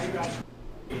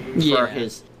for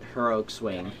his heroic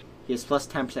swing. He has plus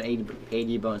 10%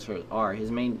 AD bonus for his R.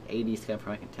 His main AD scaling,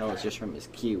 from what I can tell, is just from his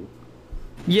Q.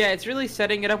 Yeah, it's really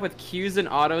setting it up with Qs and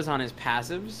autos on his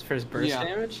passives for his burst Yeah.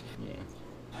 damage. Yeah.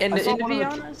 And, I saw and to one be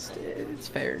of the- honest, it's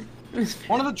fair.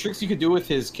 One of the tricks you could do with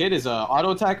his kit is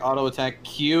auto attack,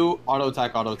 Q, auto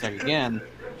attack again,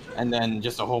 and then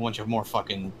just a whole bunch of more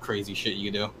fucking crazy shit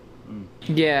you could do.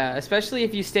 Yeah, especially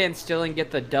if you stand still and get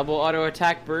the double auto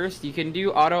attack burst, you can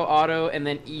do auto and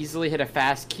then easily hit a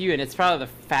fast Q, and it's probably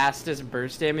the fastest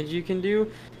burst damage you can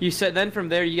do. Then from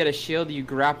there you get a shield, you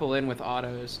grapple in with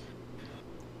autos.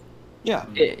 Yeah.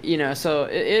 You know, so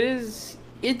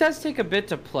it does take a bit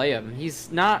to play him. He's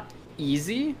not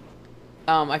easy.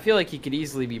 I feel like he could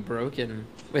easily be broken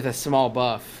with a small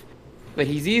buff, but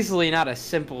he's easily not a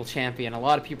simple champion. A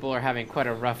lot of people are having quite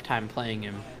a rough time playing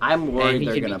him, I'm and worried he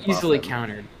they're can gonna be buff easily him.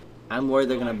 countered. I'm worried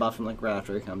they're gonna buff him like right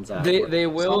after he comes out. They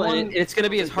will, and Someone- it's going to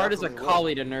be as They hard as a definitely will.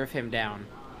 collie to nerf him down.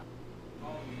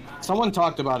 Someone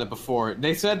talked about it before.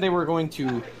 They said they were going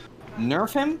to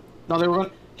nerf him. No, they were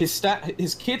going.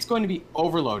 His kit's going to be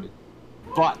overloaded,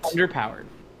 but Underpowered.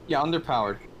 yeah,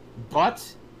 underpowered.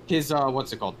 But his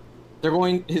what's it called? They're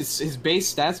going his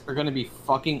base stats are going to be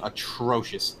fucking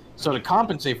atrocious. So to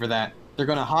compensate for that, they're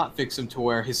going to hotfix him to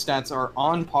where his stats are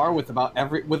on par with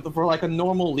for like a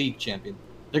normal league champion.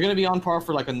 They're going to be on par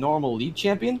for like a normal league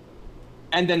champion,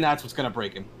 and then that's what's going to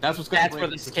break him. That's Where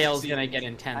the scale's gonna get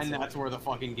intense. and that's where the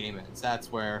fucking game ends.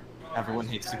 That's where everyone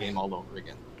hates the game all over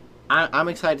again. I'm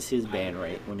excited to see his ban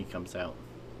rate when he comes out.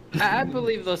 I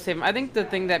believe those same. I think the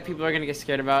thing that people are gonna get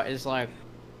scared about is like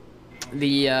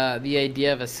the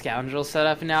idea of a scoundrel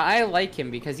setup. Now I like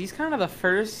him because he's kind of the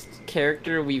first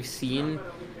character we've seen.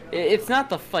 It's not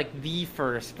the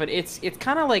first, but it's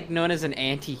kind of like known as an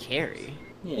anti-carry.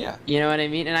 Yeah. You know what I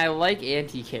mean? And I like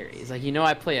anti-carries. Like,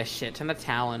 I play a shit ton of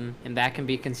Talon, and that can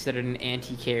be considered an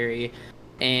anti-carry,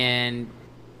 and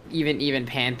even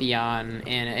Pantheon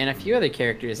and a few other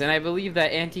characters. And I believe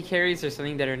that anti-carries are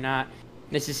something that are not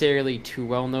necessarily too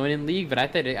well known in League, but I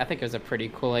think it was a pretty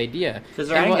cool idea. Because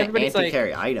they're adding an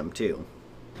anti-carry item too.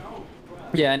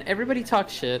 Yeah, and everybody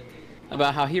talks shit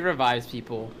about how he revives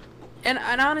people. And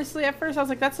honestly, at first I was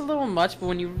like, that's a little much, but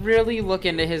when you really look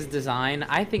into his design,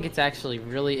 I think it's actually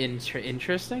really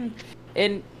interesting.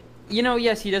 And,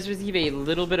 yes, he does receive a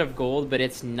little bit of gold, but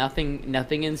it's nothing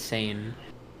insane.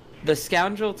 The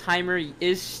Scoundrel timer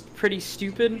is pretty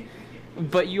stupid,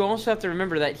 but you also have to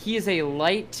remember that he is a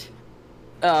light,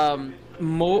 mobile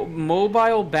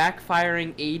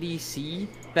backfiring ADC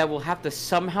that will have to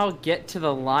somehow get to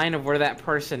the line of where that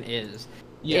person is.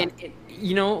 Yeah. And,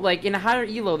 like in a higher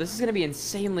elo, this is going to be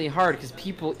insanely hard because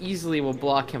people easily will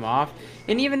block him off.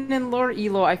 And even in lower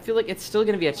elo, I feel like it's still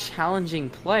going to be a challenging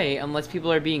play unless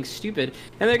people are being stupid.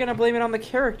 And they're going to blame it on the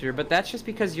character, but that's just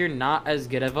because you're not as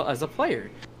good as a player.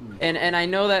 And I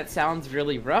know that sounds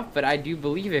really rough, but I do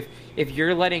believe if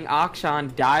you're letting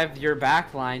Akshan dive your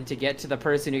backline to get to the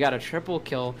person who got a triple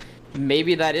kill,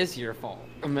 maybe that is your fault.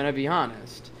 I'm going to be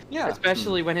honest. Yeah.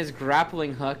 Especially when his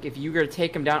grappling hook, if you were to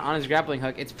take him down on his grappling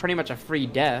hook, it's pretty much a free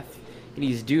death, and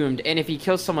he's doomed. And if he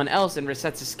kills someone else and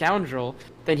resets a Scoundrel,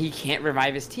 then he can't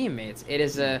revive his teammates. It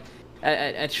is a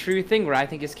true thing where I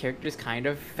think his character is kind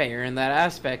of fair in that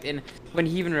aspect. And when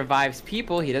he even revives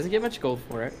people, he doesn't get much gold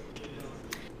for it.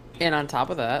 And on top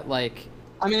of that, I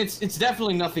mean, it's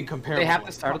definitely nothing comparable. They have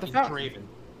to start at the fountain. Draven.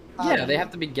 Yeah, they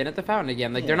have to begin at the fountain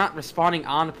again. They're not respawning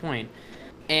on point.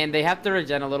 And they have to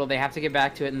regen a little. They have to get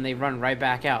back to it, and they run right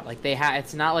back out.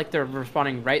 It's not like they're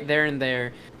respawning right there and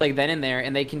there, then and there,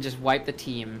 and they can just wipe the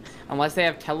team unless they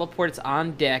have teleports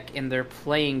on deck and they're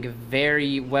playing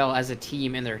very well as a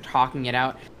team and they're talking it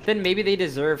out. Then maybe they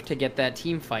deserve to get that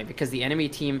team fight because the enemy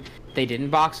team, they didn't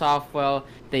box off well.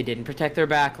 They didn't protect their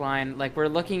backline. We're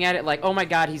looking at it oh my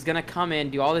god, he's gonna come in,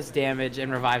 do all this damage,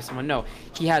 and revive someone. No,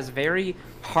 he has very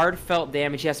heartfelt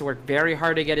damage. He has to work very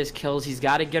hard to get his kills. He's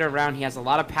got to get around. He has a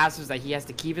lot of passives that he has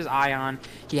to keep his eye on.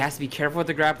 He has to be careful with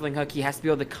the grappling hook. He has to be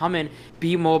able to come in,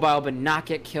 be mobile, but not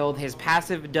get killed. His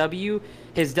passive W,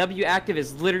 his W active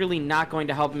is literally not going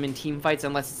to help him in team fights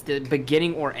unless it's the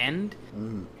beginning or end.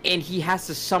 And he has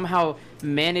to somehow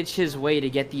manage his way to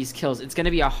get these kills. It's going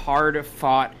to be a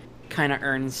hard-fought, kind of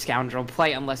earned Scoundrel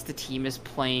play unless the team is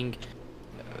playing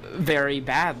very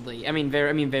badly.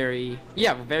 Very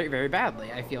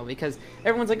badly, I feel, because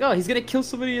everyone's like, oh, he's gonna kill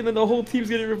somebody and then the whole team's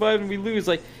gonna revive and we lose.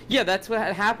 Yeah, that's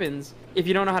what happens if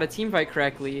you don't know how to team fight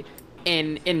correctly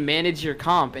and manage your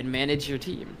comp and manage your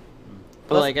team.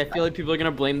 But I feel like people are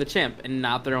gonna blame the champ and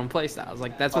not their own playstyles.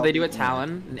 That's what they do at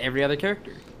Talon and every other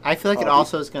character. I feel like it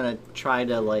also is gonna try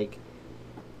to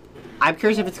I'm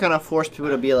curious if it's gonna force people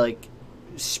to be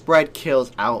spread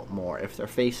kills out more if they're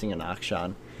facing an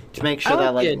Akshan. To make sure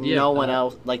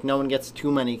that no one gets too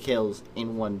many kills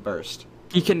in one burst.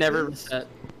 He can never reset.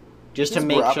 Just to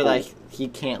make sure that he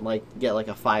can't get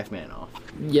a 5-man off.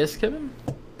 Yes, Kevin?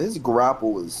 His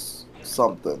grapple is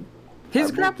something.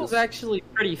 His grapple's actually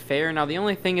pretty fair. Now the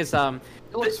only thing is they're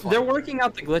working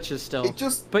out the glitches still.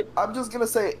 I'm just gonna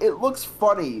say it looks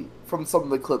funny from some of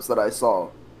the clips that I saw.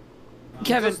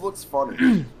 Kevin, it just looks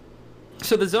funny.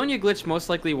 So the Zhonya glitch most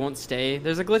likely won't stay.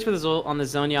 There's a glitch with on the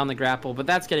Zhonya on the grapple, but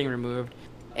that's getting removed.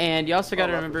 And you also got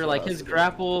to remember, his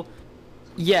grapple,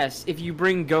 yes, if you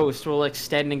bring Ghost, will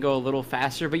extend and go a little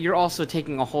faster, but you're also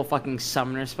taking a whole fucking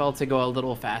summoner spell to go a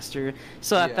little faster.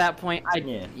 So at that point, I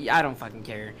don't fucking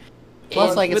care.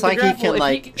 Plus, it's like grapple,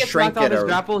 he can shrink it or...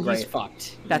 grapple, he's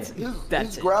fucked. That's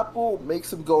his grapple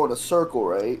makes him go in a circle,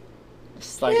 right?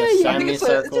 It's like a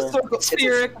semicircle. It's a circle.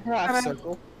 Spheric. Half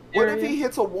circle. What if he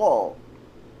hits a wall?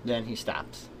 Then he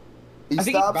stops. I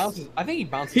think he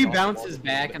bounces. He bounces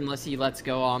back unless he lets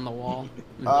go on the wall.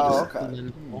 Oh,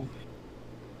 okay.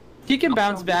 He can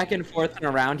bounce back and forth and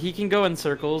around. He can go in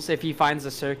circles if he finds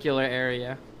a circular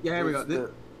area. Yeah, here we go.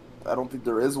 I don't think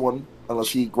there is one unless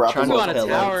he He grapples can go on a Pillow.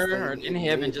 tower or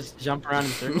inhib and just jump around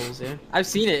in circles. Yeah, I've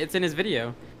seen it. It's in his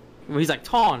video. Where he's like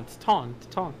taunt, taunt,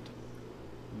 taunt.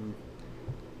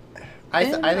 I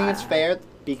think it's fair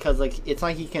because like it's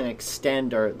like he can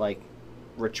extend or like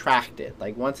retract it.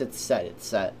 Like once it's set, it's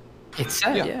set. It's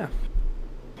set, yeah.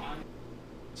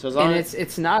 So as long And as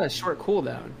it's not a short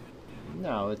cooldown.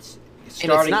 no, it's it's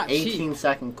starting not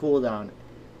 18-second cooldown,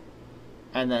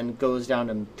 and then goes down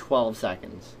to 12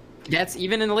 seconds. That's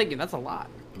even in the late game. That's a lot.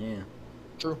 Yeah.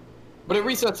 True. But it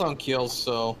resets on kills,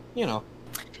 so, you know.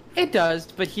 It does,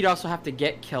 but he'd also have to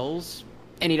get kills,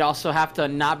 and he'd also have to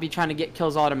not be trying to get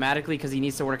kills automatically because he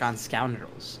needs to work on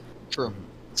scoundrels. True.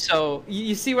 So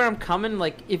you see where I'm coming?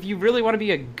 Like, if you really want to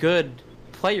be a good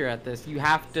player at this, you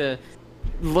have to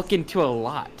look into a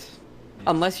lot.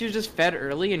 Unless you're just fed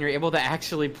early and you're able to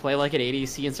actually play like an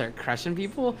ADC and start crushing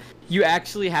people, you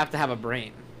actually have to have a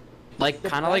brain. Like,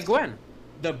 kind of like Gwen.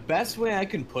 The best way I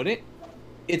can put it,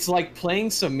 it's like playing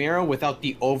Samira without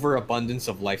the overabundance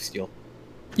of lifesteal.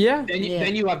 Yeah.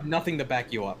 Then you have nothing to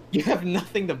back you up. You have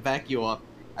nothing to back you up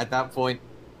at that point,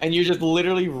 and you're just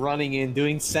literally running in,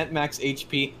 doing cent max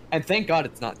HP, and thank God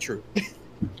it's not true.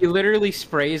 He literally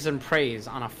sprays and prays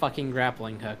on a fucking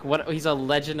grappling hook. He's a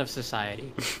legend of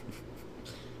society.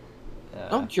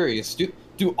 I'm curious.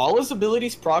 Do all his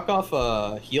abilities proc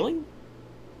off healing,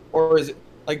 or is it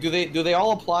like do they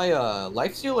all apply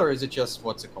lifesteal, or is it just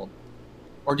what's it called?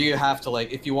 Or do you have to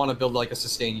like if you want to build like a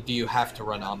sustain, do you have to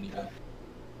run Omnida?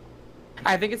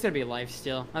 I think it's gonna be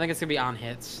lifesteal. I think it's gonna be on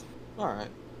hits. All right.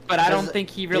 But I don't His- think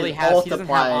he really his has. ult He doesn't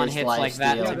have on applies hits like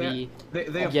that to lifesteal. be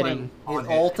They getting. His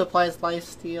ult applies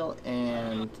lifesteal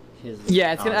and his.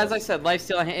 Yeah, it's gonna, as I said,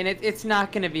 lifesteal, and it's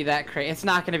not gonna be that crazy. It's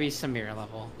not gonna be Samira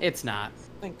level. It's not.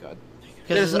 Thank God.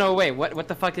 There's no way. What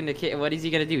the fuck did Nikita? What is he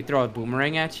gonna do? Throw a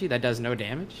boomerang at you that does no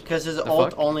damage? Because his The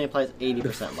ult fuck? only applies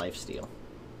 80% lifesteal.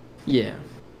 Yeah.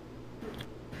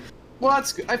 Well,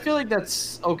 that's good. I feel like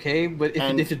that's okay, but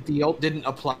And- if the ult didn't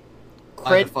apply,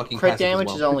 Crit, the fucking crit passive as damage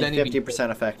well, is only then he'd be-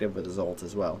 50% effective with his ult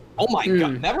as well. Oh my Hmm.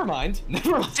 God! Never mind.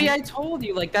 Never mind. See, I told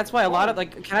you, like, that's why a lot of,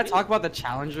 like, can I talk about the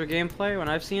Challenger gameplay when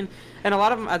I've seen? And a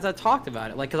lot of them, as I talked about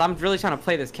it, like, because I'm really trying to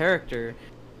play this character,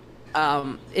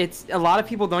 it's, a lot of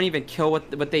people don't even kill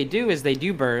what they do is they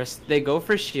do burst, they go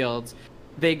for shields,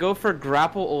 they go for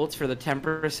grapple ults for the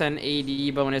 10%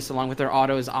 AD bonus along with their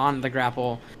autos on the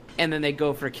grapple, and then they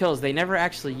go for kills. They never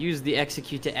actually use the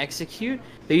execute to execute.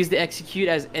 They use the execute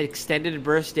as extended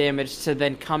burst damage to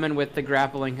then come in with the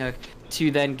grappling hook to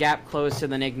then gap close to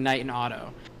then ignite and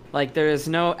auto. Like, there is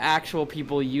no actual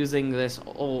people using this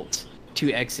ult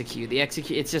to execute. The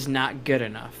execute, it's just not good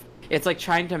enough. It's like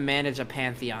trying to manage a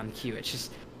Pantheon Q. It's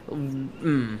just,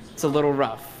 it's a little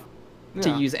rough to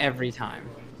Yeah. use every time.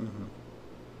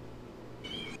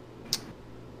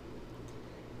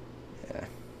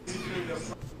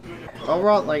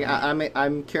 Overall, like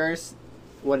I'm curious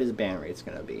what his ban rate's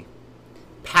gonna be.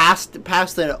 Past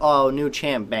the new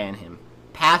champ ban him.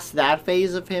 Past that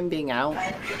phase of him being out,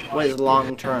 what his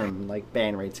long term like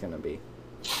ban rate's gonna be.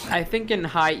 I think in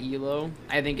high elo,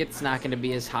 I think it's not going to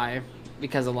be as high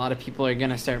because a lot of people are going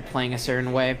to start playing a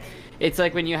certain way. It's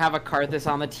like when you have a Karthus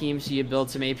on the team, so you build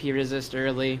some AP resist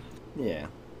early, Yeah.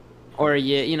 or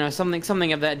you know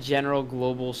something of that general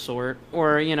global sort,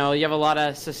 or you know you have a lot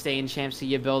of sustained champs, so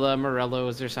you build a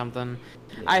Morellos or something.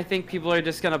 I think people are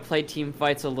just going to play team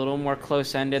fights a little more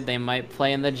close-ended. They might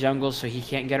play in the jungle so he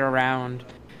can't get around.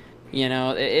 You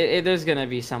know, there's going to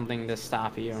be something to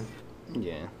stop you.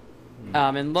 Yeah.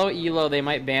 In low elo, they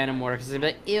might ban him more because they'd be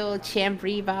like, "Ew, champ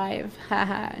revive."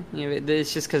 Haha. You know,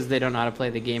 it's just because they don't know how to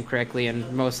play the game correctly,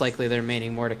 and most likely they're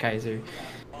maining Mordekaiser.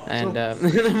 And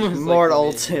Mort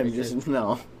ults him, just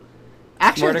no.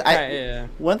 Actually, Mordecai, yeah.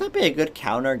 wouldn't that be a good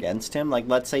counter against him? Like,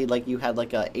 let's say like you had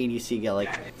like a ADC get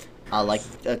like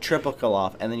a triple kill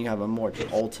off, and then you have a Mort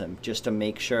to ult him just to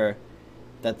make sure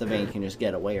that the Vayne can just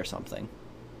get away or something.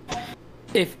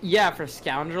 For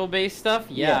scoundrel based stuff,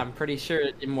 Yeah. I'm pretty sure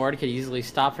Mord could easily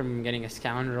stop from getting a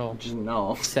scoundrel Just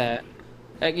no. set.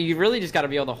 Like, you really just got to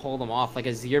be able to hold them off. Like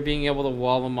Azir being able to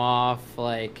wall them off,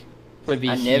 like, would be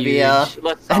Anivia. huge.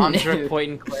 Lissandra point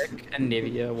and click,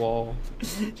 Anivia wall.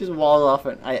 Just wall off,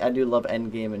 and I do love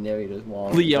endgame and Neri just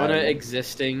wall. Leona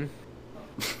existing.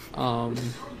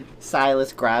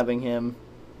 Silas grabbing him.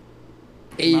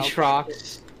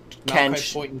 Aatrox. Maokai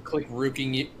Kench. point and click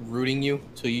rooting you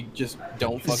so you just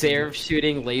don't fucking. Zerv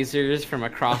shooting lasers from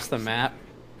across the map.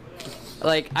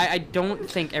 Like, I don't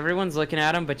think everyone's looking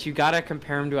at him, but you gotta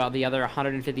compare him to the other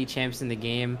 150 champs in the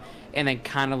game, and then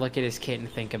kind of look at his kit and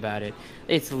think about it.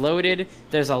 It's loaded.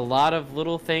 There's a lot of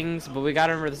little things, but we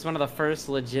gotta remember this is one of the first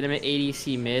legitimate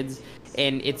ADC mids,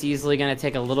 and it's easily gonna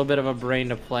take a little bit of a brain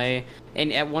to play.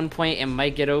 And at one point, it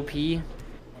might get OP,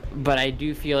 but I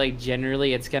do feel like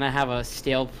generally it's gonna have a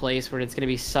stale place where it's gonna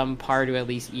be some par to at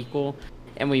least equal,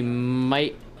 and we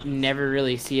might never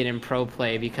really see it in pro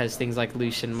play because things like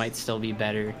Lucian might still be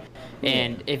better.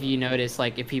 And if you notice,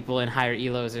 like, if people in higher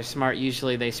elos are smart,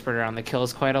 usually they spread around the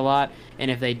kills quite a lot, and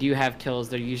if they do have kills,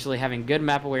 they're usually having good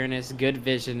map awareness, good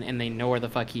vision, and they know where the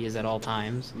fuck he is at all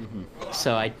times.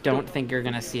 So I don't think you're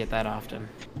gonna see it that often.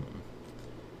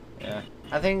 Yeah,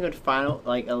 I think a good final,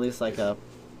 like, at least like a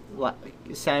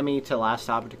semi to last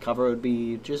topic to cover would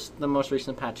be just the most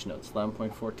recent patch notes,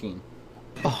 11.14.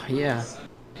 Oh yeah,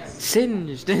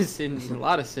 Singed, a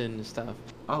lot of Singed stuff.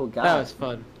 Oh god, That was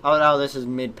fun. Oh no, this is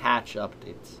mid-patch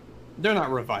updates. They're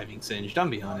not reviving Singed. I'm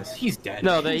be honest. He's dead.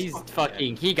 No, he's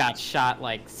fucking. He got shot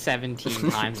like 17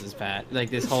 times this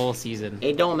this whole season.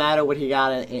 It don't matter what he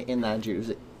got in that juice.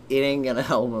 It ain't gonna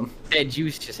help him. That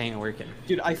juice just ain't working.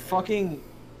 Dude, I fucking,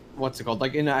 what's it called?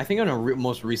 Like I think in a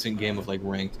most recent game of like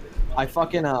ranked, I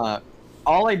fucking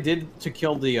all I did to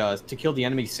kill the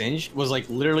enemy Singed was like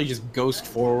literally just ghost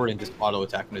forward and just auto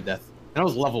attack him to death. And I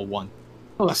was level 1.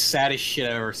 That was the saddest shit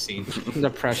I've ever seen.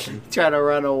 Depression. Try to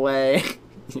run away.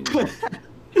 Dude,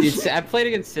 I played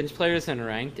against Singed players in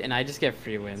ranked, and I just get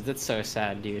free wins. It's so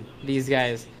sad, dude. These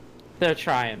guys, they're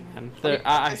trying, man.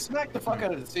 I smacked the fuck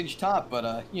out of the Singed top,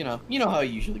 but you know how it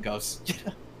usually goes.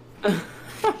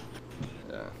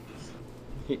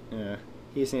 He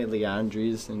just need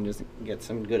Leandries and just get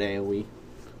some good AoE.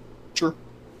 Sure.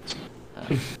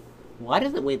 Why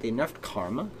did they nerfed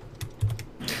Karma?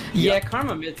 Yeah,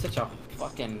 Karma made such a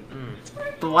fucking.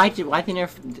 But why they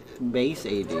nerf base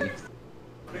AD?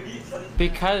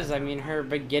 Because I mean, her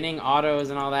beginning autos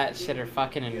and all that shit are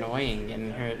fucking annoying,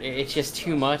 and it's just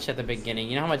too much at the beginning.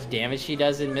 You know how much damage she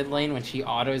does in mid lane when she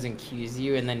autos and Qs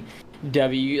you, and then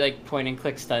W like point and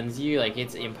click stuns you. Like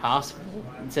it's impossible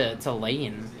to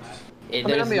lane. I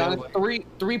mean, I'll be honest,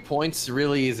 3 points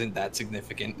really isn't that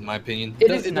significant in my opinion. It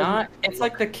is not. It's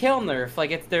like the kill nerf.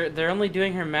 Like they're only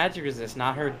doing her magic resist,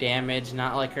 not her damage,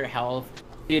 not like her health.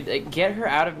 Dude, get her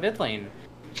out of mid lane.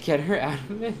 Get her out of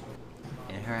mid.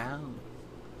 Get her out.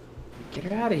 Get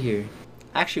her out of here.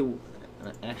 Actually,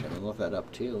 I'm gonna look that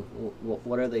up too.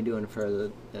 What are they doing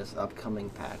for this upcoming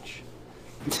patch?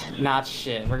 Not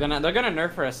shit. They're gonna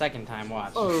nerf her a second time.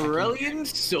 Watch. Aurelion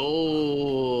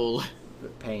Soul.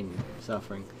 Pain,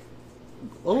 suffering.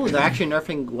 Oh, they're actually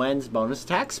nerfing Gwen's bonus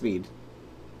attack speed.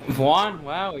 One.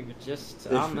 Wow, we were just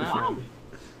on that one.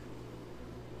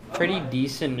 Pretty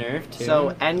decent nerf too.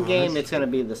 So endgame, it's gonna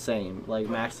be the same, like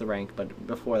max the rank, but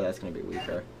before that's gonna be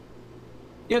weaker.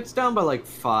 Yeah, it's down by like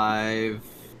 5,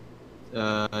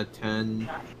 10,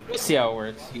 We'll see how it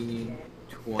works. 15,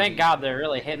 20. Thank God they're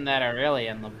really hitting that Aurelia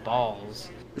in the balls.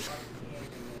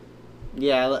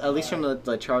 Yeah, at least from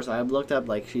the charts I've looked up,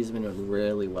 like she's been doing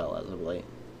really well as of late.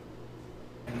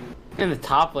 In the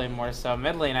top lane more so.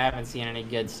 Mid lane I haven't seen any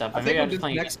good stuff. I think with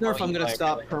this next nerf I'm gonna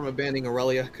stop perma-banning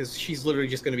Aurelia, because she's literally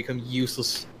just gonna become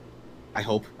useless. I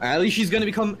hope. At least she's gonna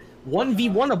become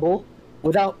 1v1able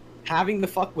without having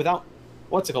the without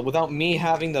me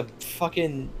having to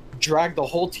fucking drag the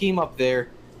whole team up there,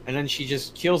 and then she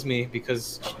just kills me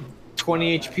because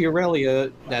 20 HP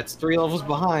Aurelia, that's 3 levels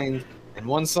behind, and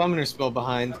 1 summoner spell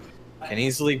behind, can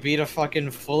easily beat a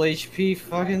fucking full HP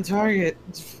fucking target.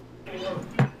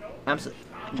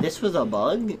 This was a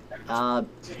bug?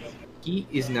 He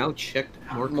is now checked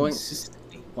more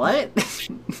consistently. What?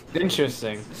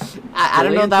 Interesting. I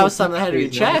don't know if that was something that had to be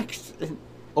checked.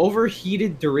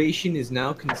 Overheated duration is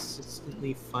now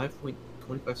consistently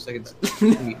 5.25 seconds. What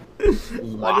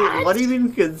do you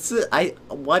mean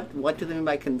what do they mean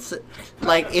by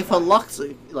like if a Lux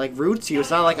like roots you, it's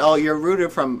not like, oh, you're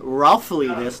rooted from roughly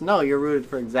this. No, you're rooted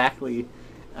for exactly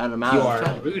an amount of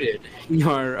time. Rooted. You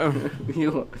are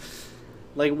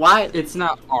like, why? It's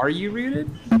not are you rooted?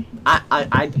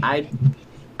 I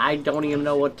don't even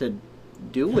know what to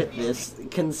do with this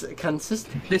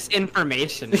consistent. This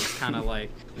information is kind of like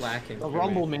lacking. The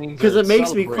Rumble means because it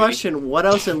makes me question what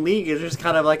else in League is just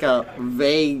kind of like a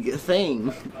vague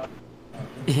thing.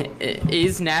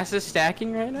 Is NASA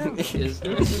stacking right now? Is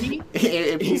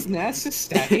NASA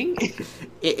stacking?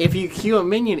 If you queue a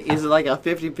minion, is it like a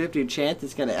 50-50 chance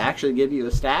it's gonna actually give you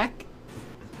a stack?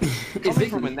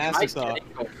 Coming from an M7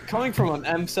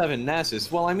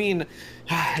 Nasus, well, I mean,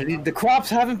 the crops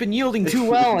haven't been yielding too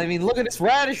well. I mean, look at this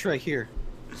radish right here.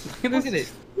 Look at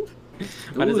it.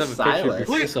 Why does Ooh, that have a Silas. picture of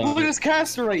Look, Chris on look at it? this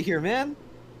caster right here, man.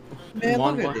 Man,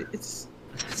 look at it. It's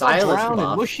Silas brown and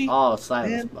buff. mushy. Oh, Silas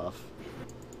Man. buff.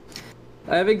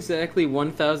 I have exactly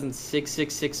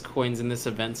 1,666 coins in this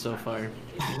event so far.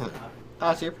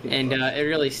 Oh, so you're pretty And close. it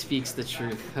really speaks the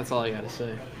truth. That's all I gotta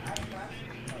say.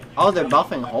 Oh, they're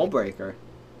buffing Hullbreaker.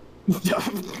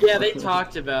 Yeah, they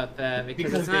talked about that because,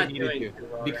 Because it's they not needed doing to. too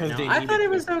well Because right they now. I needed thought it to.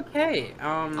 was okay.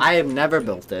 I have never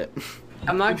built it.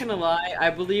 I'm not gonna lie.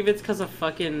 I believe it's because of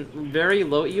fucking very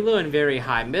low elo and very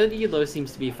high. Mid elo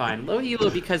seems to be fine. Low elo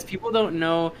because people don't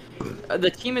know. The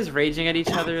team is raging at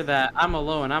each other that I'm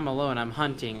alone, I'm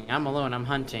hunting, I'm alone, I'm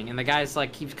hunting, and the guy's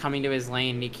like keeps coming to his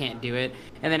lane and he can't do it.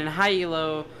 And then in high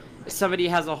elo, somebody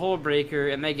has a hole breaker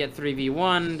and they get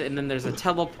 3v1'd, and then there's a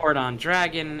teleport on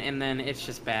dragon, and then it's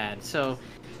just bad. So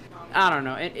I don't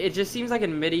know. It just seems like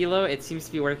in mid elo it seems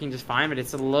to be working just fine, but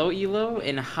it's a low elo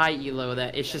and high elo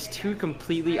that it's just two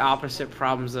completely opposite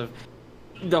problems of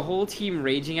the whole team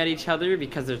raging at each other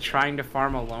because they're trying to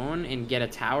farm alone and get a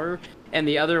tower, and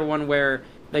the other one where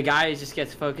the guy just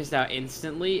gets focused out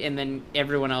instantly and then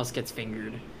everyone else gets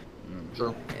fingered.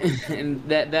 True. And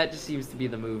that just seems to be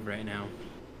the move right now.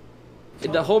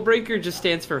 The whole breaker just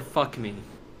stands for fuck me.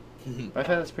 I thought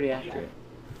that's pretty accurate.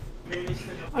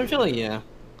 I'm feeling yeah.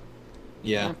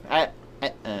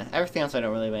 Everything else I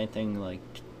don't really have anything like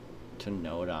to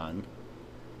note on.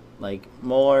 Like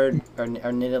Mord or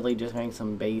Nidalee just having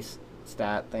some base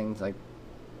stat things like.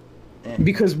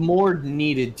 Because Mord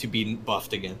needed to be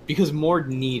buffed again. Because Mord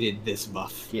needed this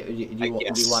buff. Do you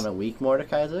guess. want a weak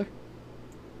Mordekaiser?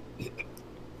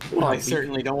 Well, I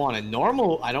certainly don't want a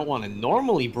normal. I don't want a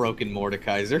normally broken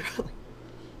Mordekaiser.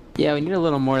 Yeah, we need a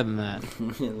little more than that. A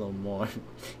little more.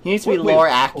 He needs to be Wait, lore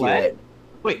Kled? accurate.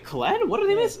 Wait, Kled? What are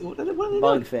they missing? What are they Bug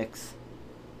doing? fix.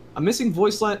 I'm missing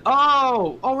voice line.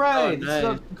 Oh, all right.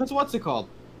 Oh, nice. Because what's it called?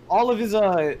 All of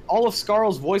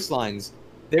Skarl's voice lines.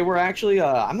 They were actually.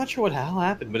 I'm not sure what the hell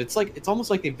happened, but it's almost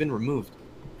like they've been removed.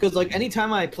 Because like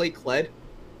anytime I play Kled,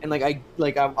 and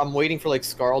I'm waiting for like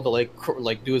Skarl to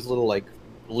like do his little like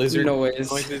lizard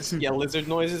noises. Yeah, lizard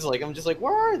noises. Like I'm just like,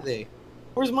 where are they?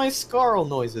 Where's my Skarl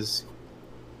noises?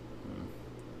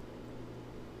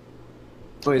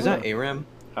 Wait, is that Aram?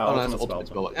 Oh, no, that's Ultimate Ultimate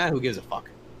Spell. Spell. Who gives a fuck?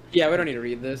 Yeah, we don't need to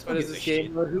read this. What Who is gives this a shit?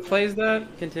 game mode? Who plays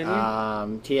that? Continue.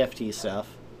 TFT stuff.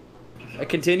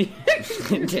 Continue.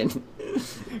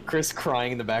 Chris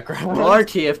crying in the background. More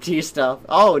TFT stuff.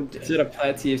 Oh, Is it a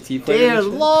plat TFT player? dear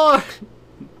lord!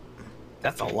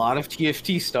 That's a lot of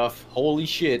TFT stuff. Holy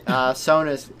shit.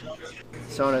 Sona's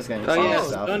gonna Oh change yeah,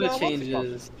 stuff. Sona what's it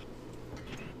changes.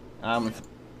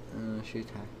 Shoot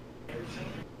attack.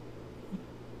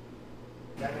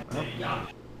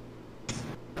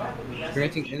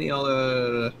 Granting any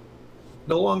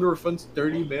no longer refunds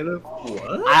 30 mana.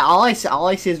 What? All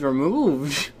I see is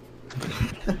removed.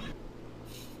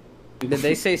 Did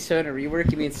they say Sona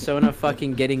rework? You mean Sona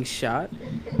fucking getting shot?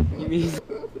 You mean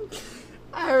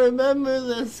I remember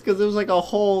this because it was like a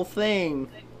whole thing.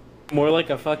 more like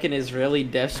a fucking Israeli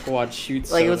death squad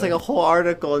shoots? Like it was like a whole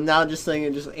article, and now just saying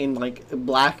it just in like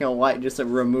black and white, just like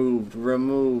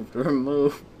removed.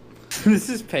 This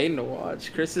is pain to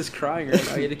watch. Chris is crying right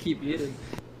now. You had to keep muted.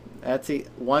 That's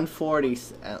 140.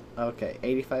 Okay,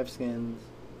 85 skins.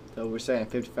 So we're saying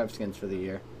 55 skins for the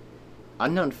year.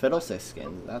 Unknown Fiddlesticks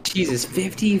skins. That's Jesus,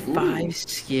 55 Ooh.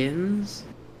 skins?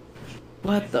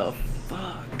 What the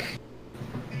fuck?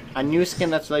 a new skin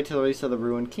that's related to the release of the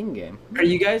Ruined King game. Are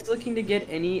you guys looking to get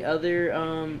any other,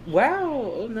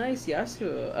 wow, oh nice,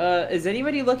 Yasuo. Is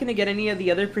anybody looking to get any of the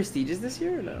other prestiges this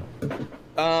year or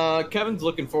no? Kevin's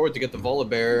looking forward to get the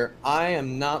Volibear. I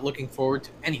am not looking forward to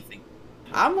anything.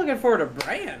 I'm looking forward to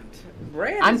Brand.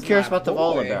 Brand I'm is curious my about the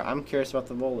boy. Volibear. I'm curious about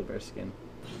the Volibear skin.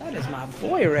 That is my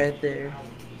boy right there.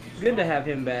 Good to have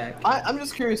him back. I'm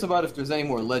just curious about if there's any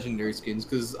more legendary skins,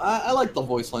 because I like the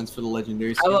voice lines for the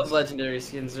legendary skins. I love legendary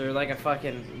skins. They're like a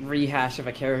fucking rehash of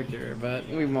a character, but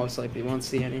we most likely won't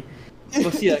see any.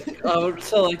 We'll see like a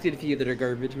selected few that are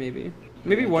garbage, maybe.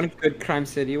 Maybe one good Crime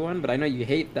City one, but I know you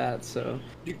hate that, so.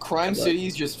 Dude, Crime City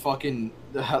is just fucking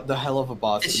the hell of a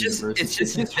boss. It's in the just universe. it's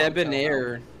just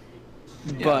debonair,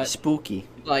 Yeah. but Spooky.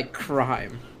 like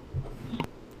crime.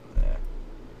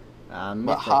 But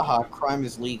Mythic. haha, crime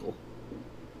is legal.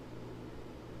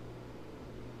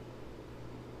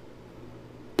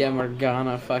 Yeah,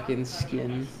 Morgana fucking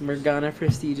skin. Morgana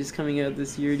Prestige is coming out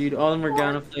this year, dude. All the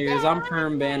Morgana players, I'm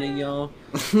perm banning y'all.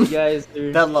 You guys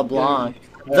are. The LeBlanc.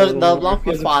 The LeBlanc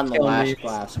we fought in the last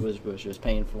class was just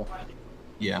painful.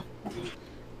 Yeah.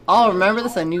 Oh, remember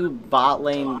this? A new bot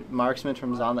lane marksman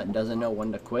from Zon that doesn't know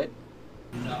when to quit?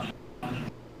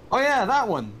 Oh yeah, that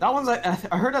one. That one's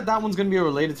I heard that one's gonna be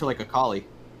related to like Akali.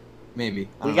 Maybe.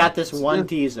 I We don't got know. this one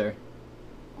teaser.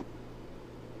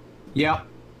 Yeah.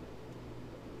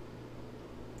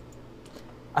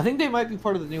 I think they might be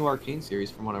part of the new Arcane series,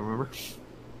 from what I remember.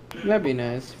 That'd be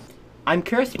nice. I'm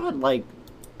curious about like,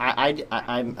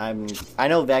 I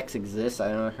know Vex exists. I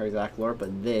don't know her exact lore,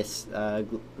 but this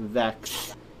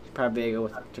Vex probably able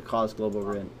to cause global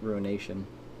ruination.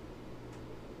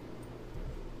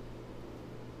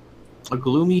 A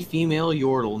gloomy female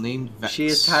Yordle named Vex. She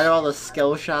is tired of all the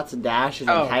skill shots, dashes, and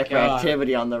Oh,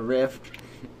 hyperactivity on the Rift.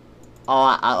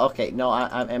 Oh, okay. No,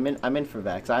 I'm in for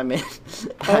Vex. I'm in.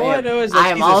 All I know is that I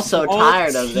am she's a also small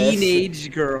tired of this.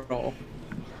 Teenage girl.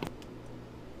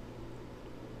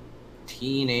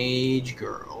 Teenage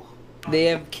girl. They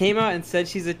have came out and said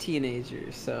she's a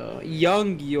teenager, so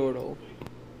young Yordle.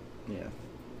 Yeah.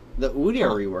 The Udyr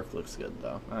rework looks good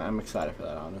though. I'm excited for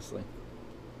that, honestly.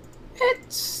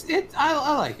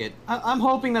 I like it. I'm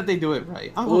hoping that they do it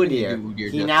right. I'm hoping they do Udyr. Udyr He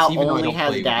justice, now even though I only don't has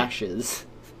play Udyr. dashes.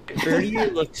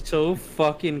 Udyr looks so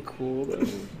fucking cool though.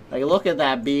 Like, look at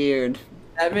that beard.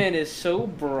 That man is so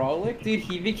brawlic, dude.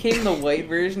 He became the white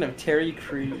version of Terry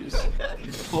Crews.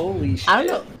 Holy shit. I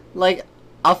don't know. Like,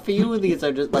 a few of these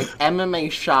are just like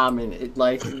MMA shaman. It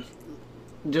like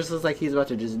just looks like he's about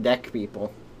to just deck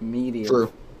people immediately.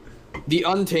 True. The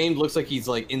Untamed looks like he's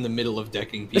like in the middle of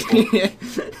decking people.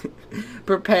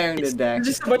 Preparing to deck. It's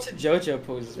just a bunch of JoJo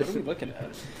poses. What are we looking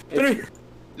at?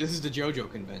 This is the JoJo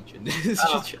convention. This is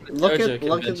Oh. just- Look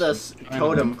JoJo at this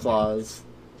totem claws.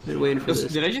 Been waiting for this.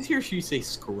 Did I just hear you say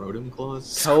scrotum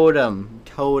claws? Totem.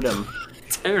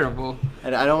 Terrible.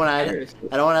 And I don't want to.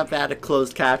 I don't want to have to add a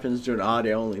closed captions to an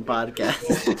audio-only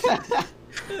podcast.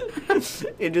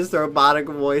 It's just a robotic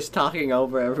voice talking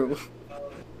over everyone.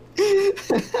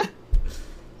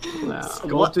 Wow.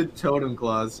 Sculpted totem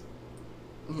claws.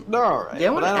 They're alright. Did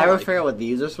anyone but I don't ever like figure out what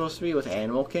these are supposed to be with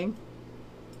Animal King?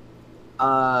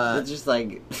 It's just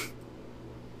like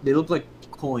They look like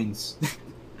coins.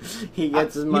 he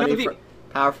gets his you know money the- from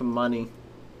power from money.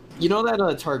 You know that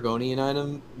Targonian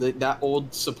item? That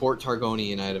old support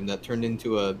Targonian item that turned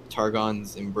into a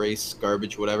Targon's Embrace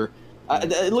garbage, whatever?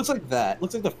 It looks like that. It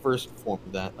looks like the first form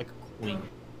of that, like a coin.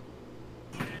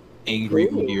 Angry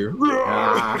Udyr.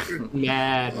 Ah.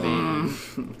 Mad man.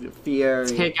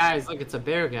 Fury. Hey guys, look, it's a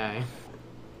bear guy.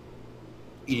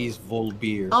 It is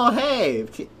Volbeer. Oh hey,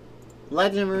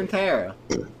 Legend of Runeterra,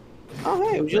 Oh,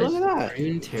 hey, would you look at that?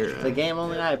 Green the Terra. game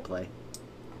only I play.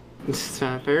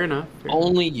 Fair enough.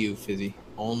 Only you, Fizzy.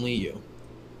 Only you.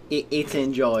 It's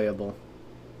enjoyable.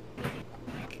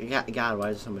 God, why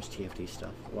is there so much TFT stuff?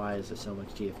 Why is there so much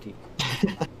TFT?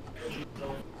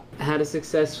 How to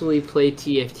successfully play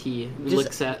TFT. Just-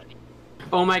 Looks at.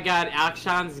 Oh my god,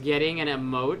 Akshan's getting an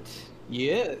emote.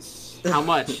 Yes. How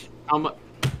much? How much?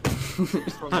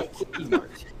 From the Quickie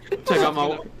Mart. Check out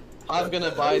my. I'm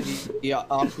gonna buy the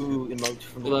Apu emote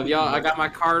from the Love y'all. I got my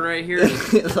card right here.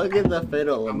 Look at the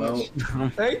fiddle emote.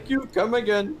 Thank you, come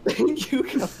again. Thank you,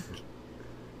 come.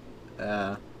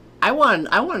 I want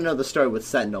to know the story with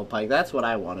Sentinel Pike. That's what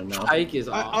I want to know. Ike is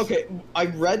awesome. Okay, I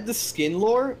read the skin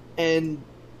lore, and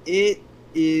it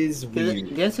is weird.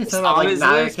 Didn't it say It's something about on like his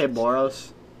Naga list.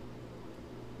 Boros?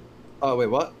 Oh, wait,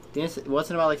 what? Wasn't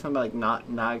about like something about like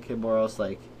Naga Boros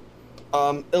like?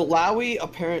 Illaoi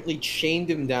apparently chained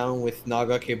him down with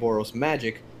Naga Boros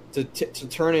magic to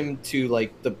turn him to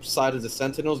like the side of the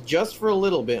Sentinels just for a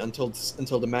little bit until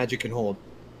the magic can hold.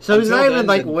 So he's not Until even then,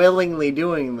 like the- willingly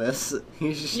doing this.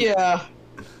 He's just Yeah.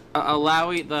 The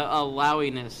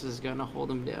allowiness is gonna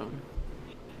hold him down.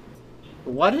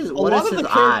 What is lot of his the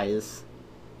char- eyes?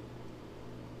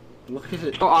 Look at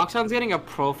it. Oh, Akshan's getting a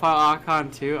profile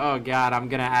icon too. Oh god, I'm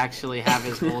gonna actually have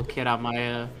his whole kit on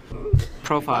my By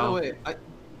profile. the way,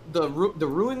 the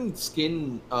ruined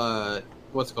skin,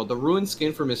 what's it called? The ruined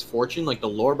skin for Misfortune, like the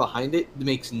lore behind it,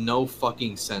 makes no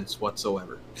fucking sense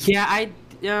whatsoever. Yeah, I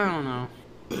don't know.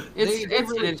 It's They it's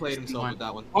really an played interesting himself one. with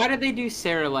that one. Why did they do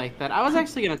Sarah like that? I was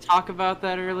actually gonna talk about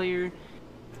that earlier,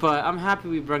 but I'm happy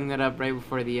we brought that up right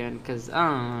before the end because I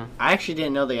don't know. I actually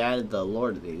didn't know they added the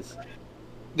lore to these.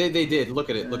 They did. Look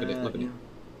at it. Look at it. Look at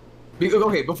it.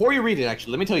 Okay, before you read it,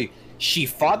 actually, let me tell you. She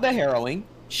fought the Harrowing.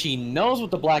 She knows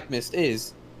what the Black Mist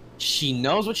is. She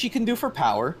knows what she can do for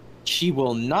power. She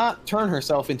will not turn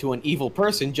herself into an evil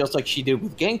person, just like she did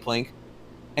with Gangplank.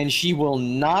 And she will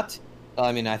not...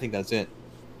 I mean, I think that's it.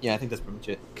 Yeah, I think that's pretty much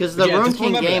it. Because the Yeah, Rune just King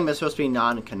remember game that. is supposed to be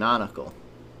non-canonical.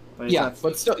 But it's Yeah, not-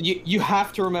 but still, you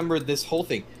have to remember this whole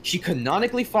thing. She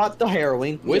canonically fought the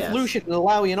Harrowing with Yes. Lucian and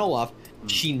Illaoi and Olaf.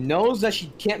 She knows that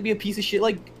she can't be a piece of shit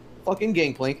like fucking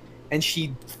Gangplank, and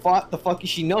she fought the fucking.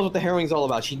 She knows what the Harrowing's all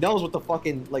about. She knows what the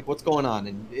fucking like what's going on,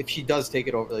 and if she does take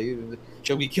it over, like,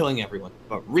 she'll be killing everyone.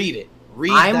 But read it.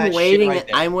 Read I'm that waiting. Shit right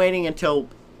there. I'm waiting until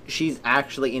she's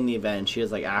actually in the event. And she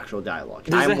has like actual dialogue.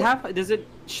 Does it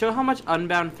show how much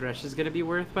Unbound Thresh is gonna be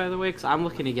worth, by the way? Because I'm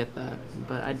looking to get that,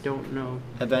 but I don't know.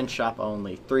 Event shop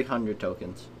only. 300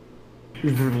 tokens.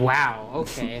 Wow.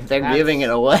 Okay. They're that's giving it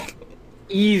away.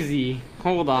 Easy.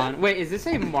 Hold on. Wait, is this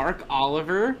a Mark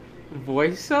Oliver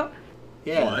voice up?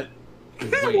 Yeah. What?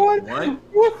 Wait,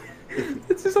 what?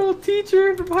 It's his old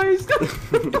teacher from high school.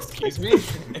 Excuse me.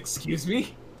 Excuse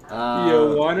me.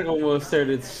 Yo, Juan almost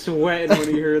started sweating when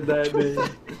he heard that name.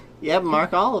 Yep,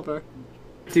 Mark Oliver.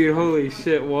 Dude, holy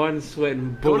shit, Juan's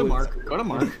sweating Go to bullets. Mark. Go to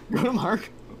Mark. Go to Mark.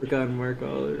 God, Mark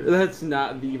Oliver. That's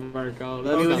not the Mark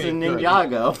Oliver. He was That's in good.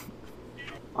 Ninjago.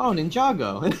 Oh,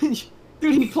 Ninjago.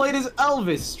 Dude, he played as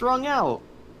Elvis, strung out.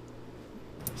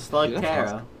 Slug Dude, that's Terra.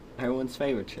 awesome. Everyone's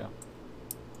favorite show.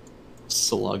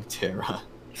 Slug Terra.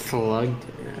 slugged.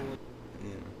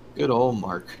 Good old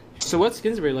Mark. So what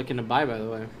skins are we looking to buy, by the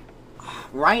way?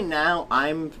 Right now,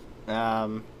 I'm.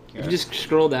 If you just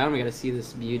scroll down, we gotta see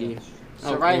this beauty.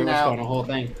 So right we're now- on a whole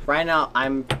thing. Right now,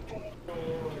 I'm.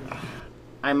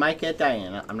 I might get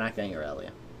Diana. I'm not getting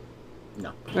Aurelia.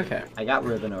 No. Okay. I got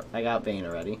Ribbon. I got Vayne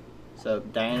already. So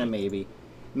Diana maybe.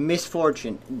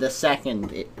 Misfortune the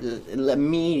second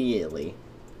immediately.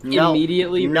 No,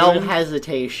 Immediately, No Ribbon?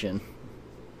 hesitation.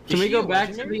 Can Is we she go a back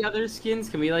to legendary? the other skins?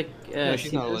 Can we like? No,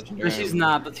 she's see not a those? legendary. Or she's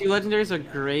not. The two legendaries are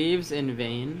Graves and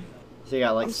Vayne. So you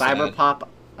got like I'm sad. Cyberpop.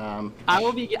 I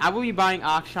will be buying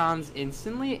Akshans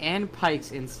instantly and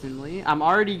Pikes instantly. I'm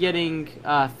already getting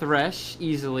Thresh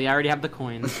easily. I already have the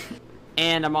coins,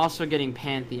 and I'm also getting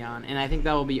Pantheon, and I think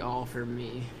that will be all for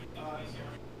me.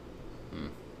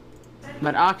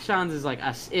 But Akshans is like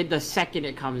the second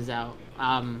it comes out,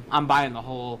 I'm buying the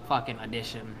whole fucking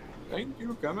edition. Thank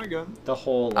you, come again. The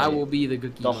whole. I like, will be the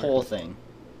cookie. The mark. whole thing.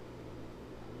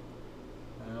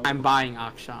 I'm buying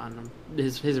Akshan.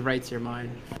 His rights are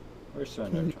mine. Where's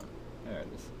Surrender Tron? There it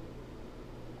is.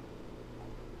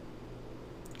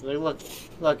 Like,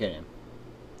 look at him.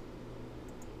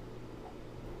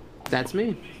 That's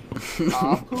me.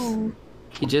 Apu.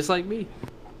 He just like me.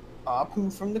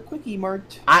 Apu from the Quickie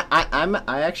Mart. I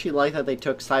actually like that they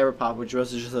took Cyberpop, which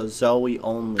was just a Zoe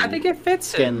only I think it fits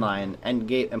skin him. line, and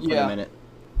put Yeah. him in it.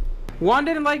 Juan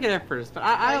didn't like it at first, but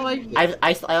I like it.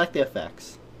 I like the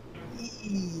effects.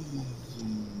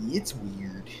 It's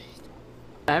weird.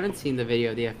 I haven't seen the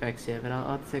video of the effects yet, but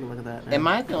I'll take a look at that. now. Am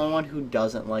I the only one who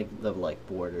doesn't like the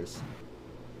borders?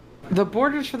 The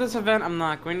borders for this event, I'm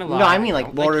not going to lie. No, I mean I like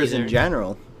don't borders either. in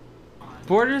general.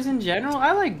 Borders in general,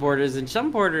 I like borders, and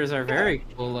some borders are very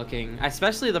cool looking,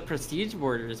 especially the prestige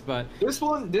borders. But This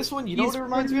one, you know what it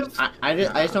reminds me of? I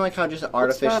just don't like how it just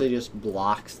artificially just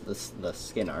blocks the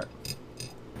skin art.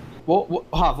 What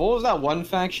was that one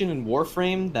faction in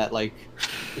Warframe that like,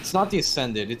 it's not the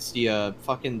Ascended, it's the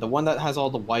fucking the one that has all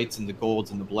the whites and the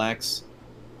golds and the blacks.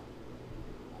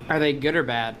 are they good or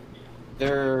bad?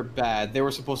 They're bad. They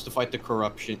were supposed to fight the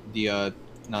corruption.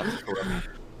 Not the corruption.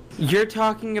 You're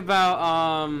talking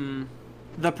about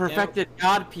the perfected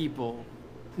god people.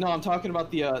 No, I'm talking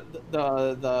about the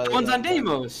The ones on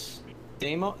Deimos.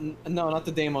 Deimos? No, not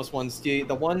the Deimos ones. The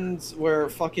ones where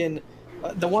fucking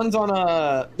the ones on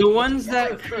The ones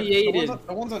that Earth, created.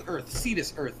 the ones on Earth,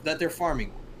 Cetus Earth that they're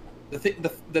farming.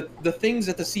 The things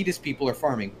that the Cetus people are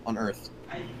farming on Earth.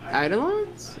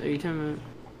 Eidolons? Are you talking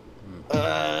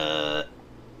about?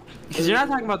 Because you're not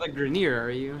talking about the Grenier, are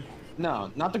you?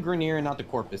 No, not the Grenier, not the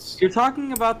Corpus. You're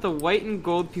talking about the white and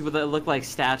gold people that look like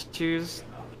statues.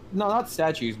 No, not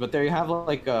statues, but they have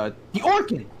like the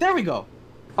Orkin. There we go.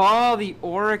 Oh, the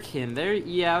Orican. There,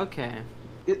 yeah, okay.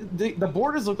 The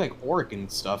borders look like Orkin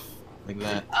stuff like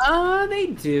that, They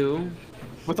do.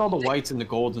 with all the whites and the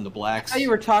golds and the I blacks. thought you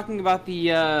were talking about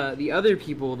the other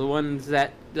people, the ones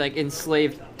that like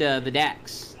enslaved the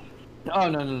Dax. Oh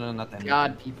no, not that.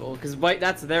 God people, because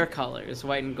white—that's their colors,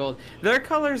 white and gold. Their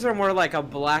colors are more like a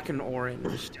black and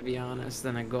orange, to be honest,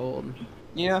 than a gold.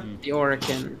 Yeah. The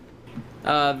Orican.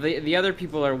 The other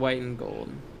people are white and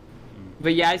gold.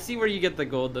 But yeah, I see where you get the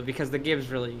gold though, because the game's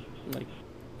really like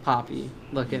poppy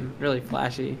looking, really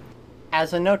flashy.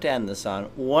 As a note to end this on,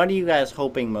 what are you guys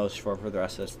hoping most for the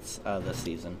rest of this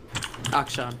season?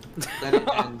 Akshan. That it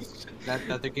ends.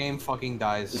 that the game fucking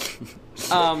dies.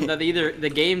 That either the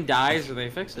game dies or they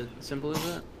fix it. Simple as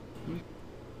that.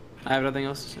 I have nothing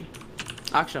else to say.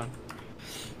 Akshan.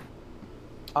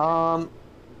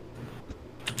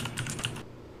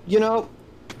 You know,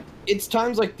 it's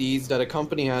times like these that a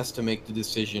company has to make the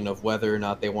decision of whether or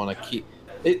not they want to keep.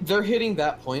 They're hitting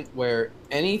that point where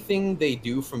anything they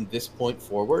do from this point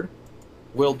forward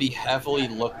will be heavily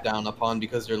looked down upon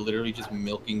because they're literally just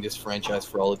milking this franchise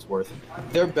for all it's worth.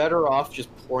 They're better off just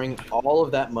pouring all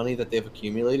of that money that they've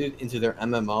accumulated into their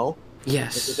MMO,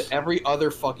 Yes. into every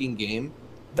other fucking game.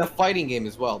 The fighting game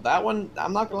as well. That one,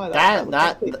 I'm not gonna lie.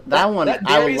 That one, I would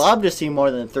Darius- love to see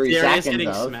more than 3 Darius seconds getting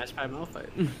of. smashed by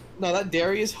Malphite. No, that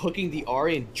Darius hooking the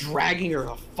Ari and dragging her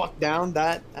the fuck down.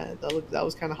 That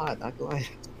was kind of hot. Not gonna lie.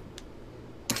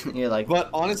 You're like, But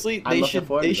honestly, I'm they looking should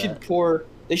forward they to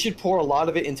should that. pour a lot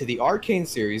of it into the Arcane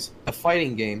series, a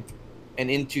fighting game,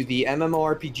 and into the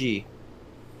MMORPG.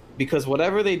 Because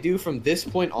whatever they do from this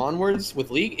point onwards with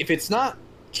League, if it's not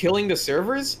killing the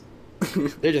servers,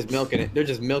 they're just milking it. They're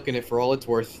just milking it for all it's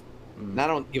worth. And I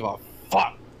don't give a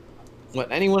fuck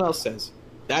what anyone else says.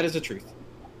 That is the truth.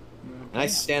 And I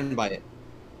stand by it.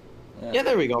 Yeah,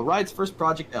 there we go. Ride's first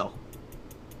Project L.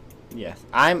 yes,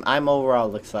 I'm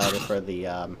overall excited for the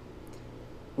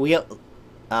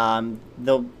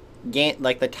the game,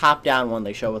 like the top down one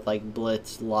they show with like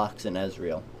Blitz, Lux, and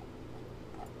Ezreal.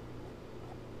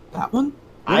 That one?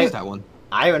 I- What is that one?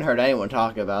 I haven't heard anyone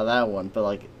talk about that one, but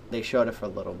like they showed it for a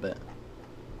little bit.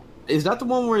 Is that the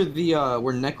one where the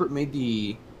where Necrit made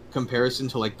the comparison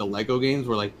to like the Lego games,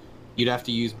 where like you'd have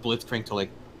to use Blitzcrank to like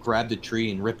grab the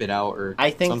tree and rip it out, or I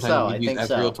think sometimes so, you'd I use think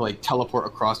Ezreal so. to like teleport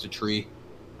across the tree.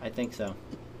 I think so.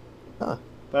 Huh.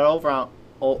 But overall,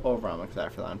 I'm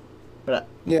excited for that. But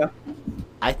Yeah.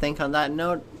 I think on that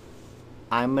note,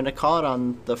 I'm gonna call it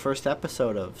on the first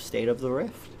episode of State of the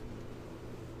Rift.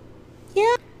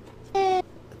 Yeah.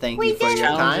 Thank you for your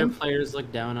Challenger time. players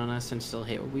look down on us and still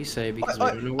hate what we say because we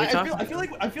don't know what we're talking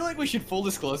I feel like we should full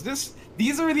disclose this.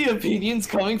 These are the opinions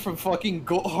coming from fucking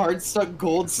hard stuck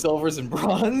gold, silvers, and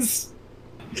bronze.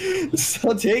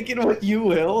 So take it what you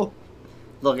will.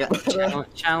 Look,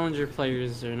 Challenger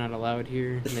players are not allowed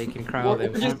here. They can cry all they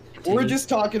want. We're just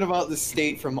talking about the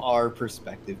state from our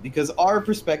perspective, because our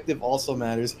perspective also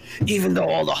matters, even though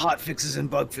all the hot fixes and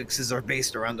bug fixes are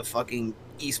based around the fucking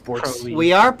esports. Pro League.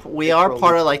 we are Pro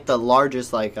part League. of like the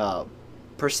largest like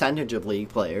percentage of league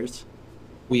players.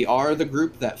 We are the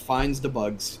group that finds the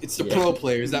bugs. It's the Yeah. pro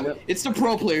players that Yep. it's the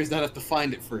pro players that have to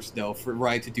find it first, though, for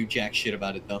Riot to do jack shit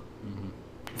about it, though.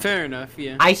 Fair enough,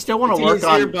 yeah. I still want to The work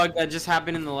Azir on. bug that just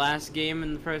happened in the last game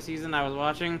in the pro season I was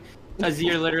watching.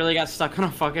 Azir literally got stuck on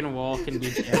a fucking wall. Can do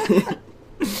that.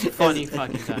 Funny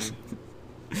fucking time.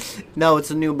 No,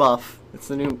 it's a new buff. It's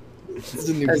a new. It's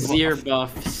a new Azir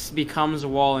buff becomes a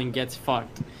wall and gets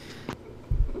fucked.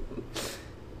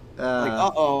 Like,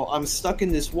 uh-oh, I'm stuck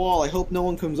in this wall. I hope no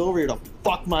one comes over here to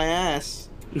fuck my ass.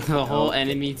 The whole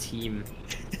enemy team.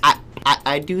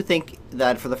 I do think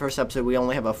that for the first episode we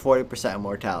only have a 40%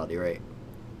 mortality rate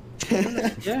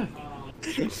Yeah.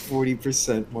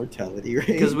 40% mortality rate.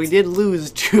 because we did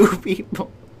lose 2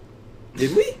 people.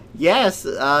 Did we? Yes,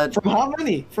 From how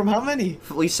many? From how many?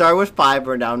 we started with 5,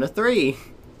 we're down to 3.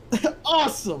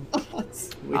 Awesome!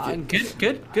 We did-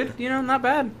 Good. You know, not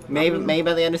bad. maybe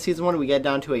by the end of season 1 we get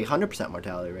down to a 100%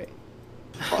 mortality rate.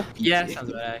 Fuck Yeah, yeah. sounds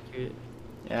about accurate.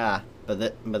 Yeah,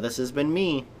 but this has been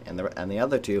me and the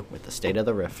other two with the State of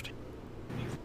the Rift.